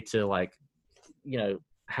way to like, you know,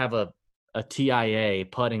 have a TIA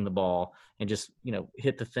putting the ball and just, you know,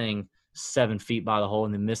 hit the thing 7 feet by the hole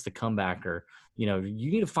and then miss the comeback, or, you know,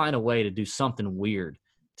 you need to find a way to do something weird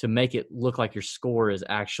to make it look like your score is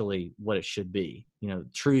actually what it should be, you know,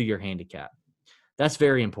 true to your handicap. That's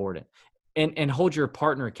very important. And hold your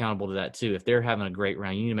partner accountable to that too. If they're having a great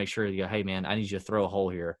round, you need to make sure you go, hey man, I need you to throw a hole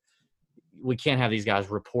here. We can't have these guys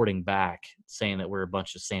reporting back saying that we're a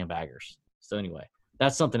bunch of sandbaggers. So anyway,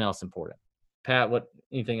 that's something else important. Pat,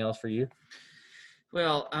 anything else for you?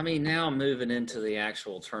 Well, I mean, now I'm moving into the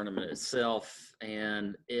actual tournament itself,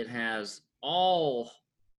 and it has all,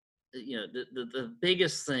 you know, the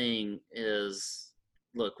biggest thing is,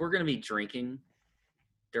 look, we're going to be drinking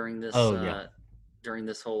during this during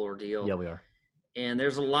this whole ordeal. Yeah, we are. And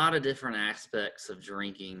there's a lot of different aspects of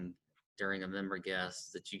drinking during a member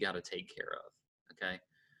guest that you got to take care of.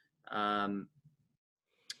 Okay.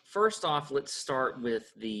 First off, let's start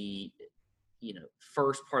with the, you know,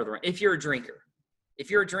 first part of the round. If you're a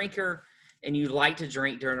drinker and you like to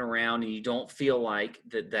drink during a round and you don't feel like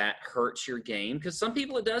that hurts your game, because some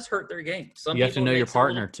people it does hurt their game. You have to know your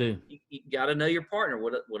partner too. You got to know your partner.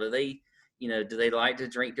 What are they? You know, do they like to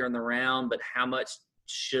drink during the round? But how much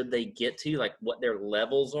should they get to? Like what their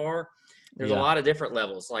levels are? There's a lot of different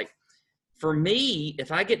levels. Like for me,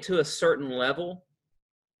 if I get to a certain level,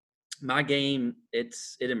 my game it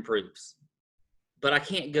improves. But I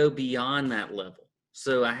can't go beyond that level.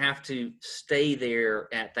 So I have to stay there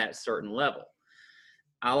at that certain level.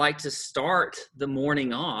 I like to start the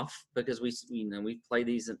morning off because we play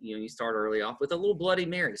these, you know, you start early off with a little Bloody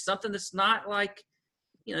Mary, something that's not like,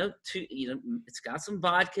 it's got some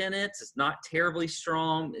vodka in it. It's not terribly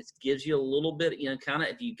strong. It gives you a little bit, you know, kind of,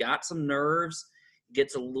 if you got some nerves,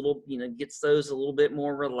 gets those a little bit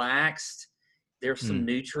more relaxed. There's some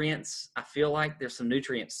nutrients. I feel like there's some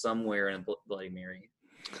nutrients somewhere in a Bloody Mary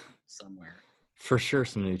somewhere. For sure,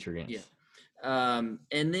 some nutrients. Yeah.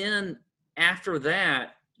 And then after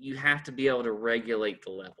that, you have to be able to regulate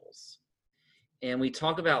the levels. And we've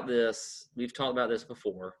talked about this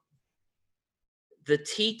before. The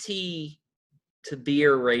TT to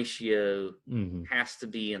beer ratio has to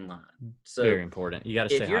be in line. So very important. You got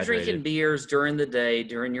to stay hydrated. If you're drinking beers during the day,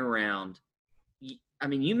 during your round, I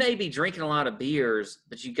mean, you may be drinking a lot of beers,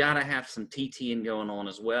 but you got to have some TTing going on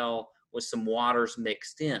as well with some waters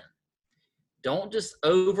mixed in. Don't just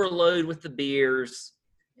overload with the beers,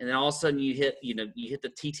 and then all of a sudden you hit the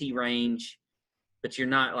TT range, but you're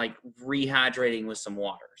not like rehydrating with some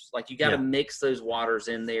waters. Like you got to mix those waters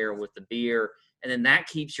in there with the beer and then that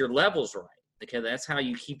keeps your levels right. Because that's how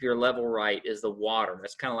you keep your level right, is the water.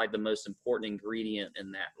 That's kind of like the most important ingredient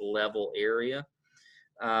in that level area.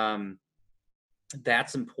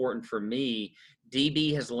 That's important for me.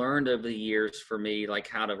 DB has learned over the years for me, like,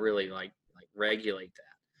 how to really like regulate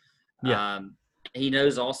that. Yeah. He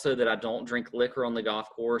knows also that I don't drink liquor on the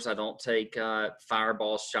golf course. I don't take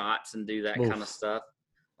fireball shots and do that kind of stuff.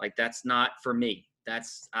 Like, that's not for me.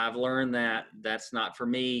 I've learned that that's not for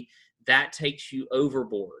me. That takes you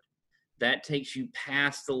overboard. That takes you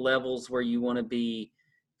past the levels where you want to be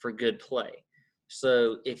for good play.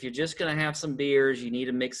 So if you're just going to have some beers, you need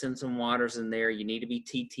to mix in some waters in there. You need to be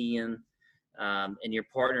TTing, and your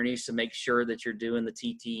partner needs to make sure that you're doing the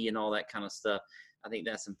TT and all that kind of stuff. I think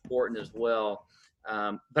that's important as well.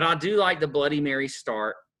 But I do like the Bloody Mary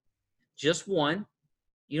start. Just one.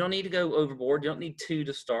 You don't need to go overboard. You don't need two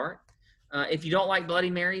to start. If you don't like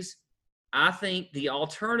Bloody Marys, I think the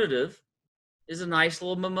alternative is a nice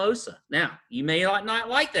little mimosa. Now, you may not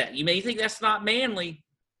like that. You may think that's not manly.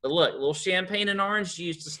 But look, a little champagne and orange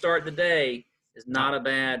juice to start the day is not a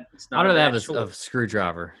bad. It's not. I'd rather a bad have a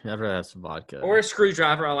screwdriver. I'd rather have some vodka or a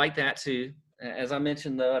screwdriver. I like that too. As I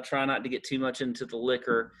mentioned, though, I try not to get too much into the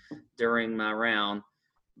liquor during my round.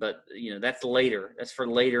 But that's later. That's for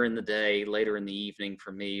later in the day, later in the evening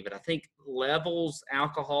for me. But I think levels,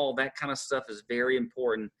 alcohol, that kind of stuff is very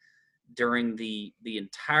important during the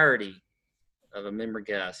entirety of a member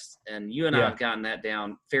guest, and you and I have gotten that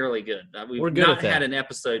down fairly good. We're good not had an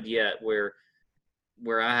episode yet where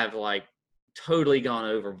I have like totally gone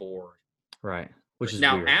overboard. Right. Which is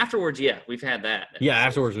now weird. Afterwards, we've had that. Yeah,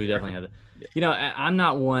 afterwards we definitely had that. I'm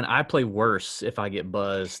not one. I play worse if I get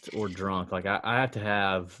buzzed or drunk. Like I have to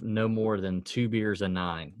have no more than 2 beers a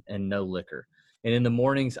 9 and no liquor. And in the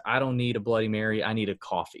mornings, I don't need a Bloody Mary. I need a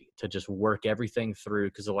coffee to just work everything through,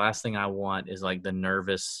 because the last thing I want is like the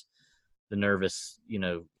nervous,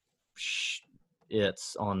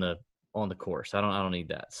 it's on the course. I don't need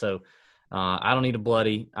that. So I don't need a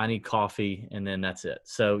bloody. I need coffee, and then that's it.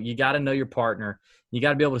 So you got to know your partner. You got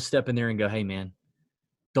to be able to step in there and go, hey man,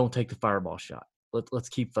 don't take the fireball shot. Let's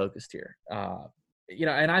keep focused here.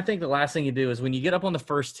 And I think the last thing you do is when you get up on the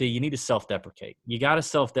first tee, you need to self-deprecate. You got to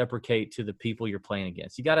self-deprecate to the people you're playing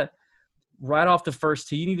against. You got to, right off the first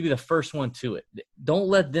tee, you need to be the first one to it. Don't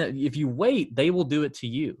let them, if you wait, they will do it to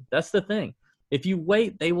you. That's the thing. If you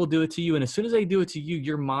wait, they will do it to you. And as soon as they do it to you,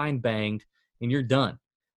 you're mind banged and you're done.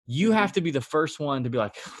 You have to be the first one to be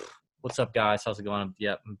like, what's up, guys? How's it going?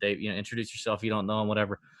 Yep, I'm Dave. Introduce yourself. You don't know them,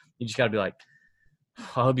 whatever. You just got to be like,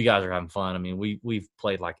 I hope you guys are having fun. I mean, we've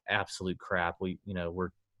played like absolute crap. We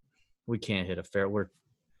can't hit a fair.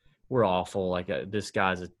 We're awful. Like this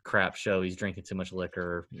guy's a crap show. He's drinking too much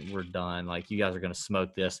liquor. We're done. Like, you guys are going to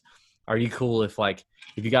smoke this. Are you cool if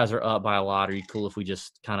you guys are up by a lot, are you cool if we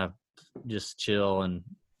just kind of just chill and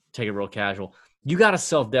take it real casual? You got to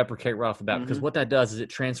self-deprecate right off the bat, because what that does is it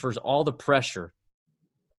transfers all the pressure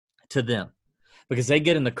to them, because they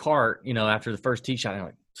get in the cart, after the first tee shot, and they're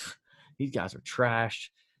like, these guys are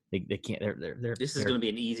trash. They can't. This is going to be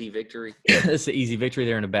an easy victory. It's an easy victory.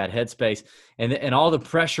 They're in a bad headspace, and all the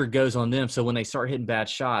pressure goes on them. So when they start hitting bad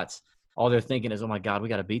shots, all they're thinking is, "Oh my God, we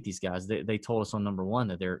got to beat these guys." They told us on number one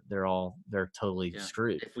that they're totally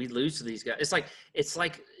screwed. If we lose to these guys, it's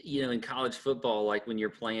like in college football, like when you're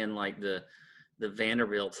playing like the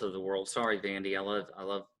Vanderbilts of the world. Sorry, Vandy. I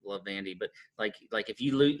love Vandy, but like if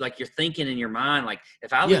you lose, like you're thinking in your mind, like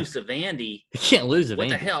if I lose to Vandy, you can't lose to Vandy. What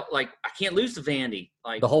the hell? Like I can't lose to Vandy.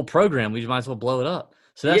 Like the whole program, we might as well blow it up.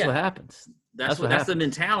 So that's what happens. That's the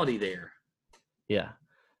mentality there. Yeah.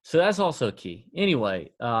 So that's also key. Anyway,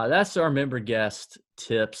 that's our member guest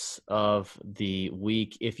tips of the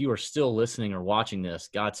week. If you are still listening or watching this,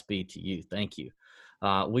 Godspeed to you. Thank you.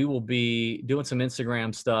 We will be doing some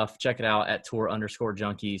Instagram stuff. Check it out at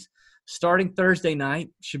 @tour_junkies. Starting Thursday night,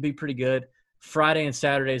 should be pretty good. Friday and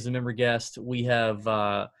Saturday is the member guest. We've had,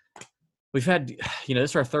 this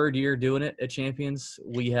is our 3rd year doing it at Champions.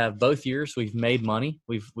 We have both years. We've made money.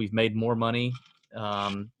 We've made more money.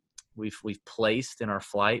 We've placed in our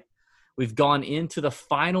flight. We've gone into the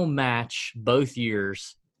final match both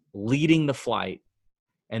years, leading the flight,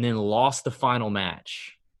 and then lost the final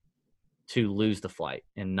match to lose the flight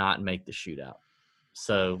and not make the shootout.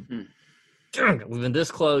 So we've been this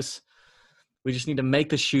close. We just need to make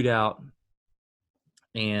the shootout,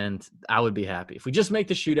 and I would be happy. If we just make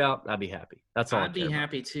the shootout, I'd be happy. That's all. I'd be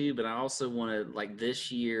happy too, but I also want to, like,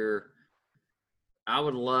 this year, I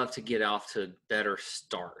would love to get off to a better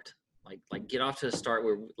start. Like get off to a start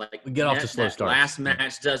where we get off to slow starts. Last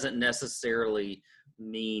match doesn't necessarily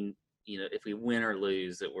mean, if we win or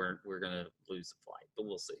lose that we're going to lose the flight, but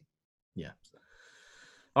we'll see. Yeah.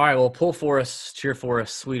 All right, well, pull for us, cheer for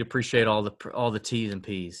us. We'd appreciate all the T's and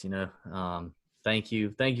P's. Thank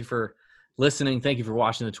you for listening. Thank you for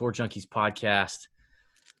watching the Tour Junkies podcast.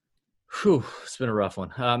 Whew, it's been a rough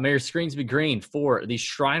one. May your screens be green for the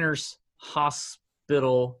Shriners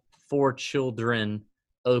Hospital for Children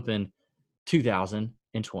Open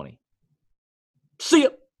 2020. See ya.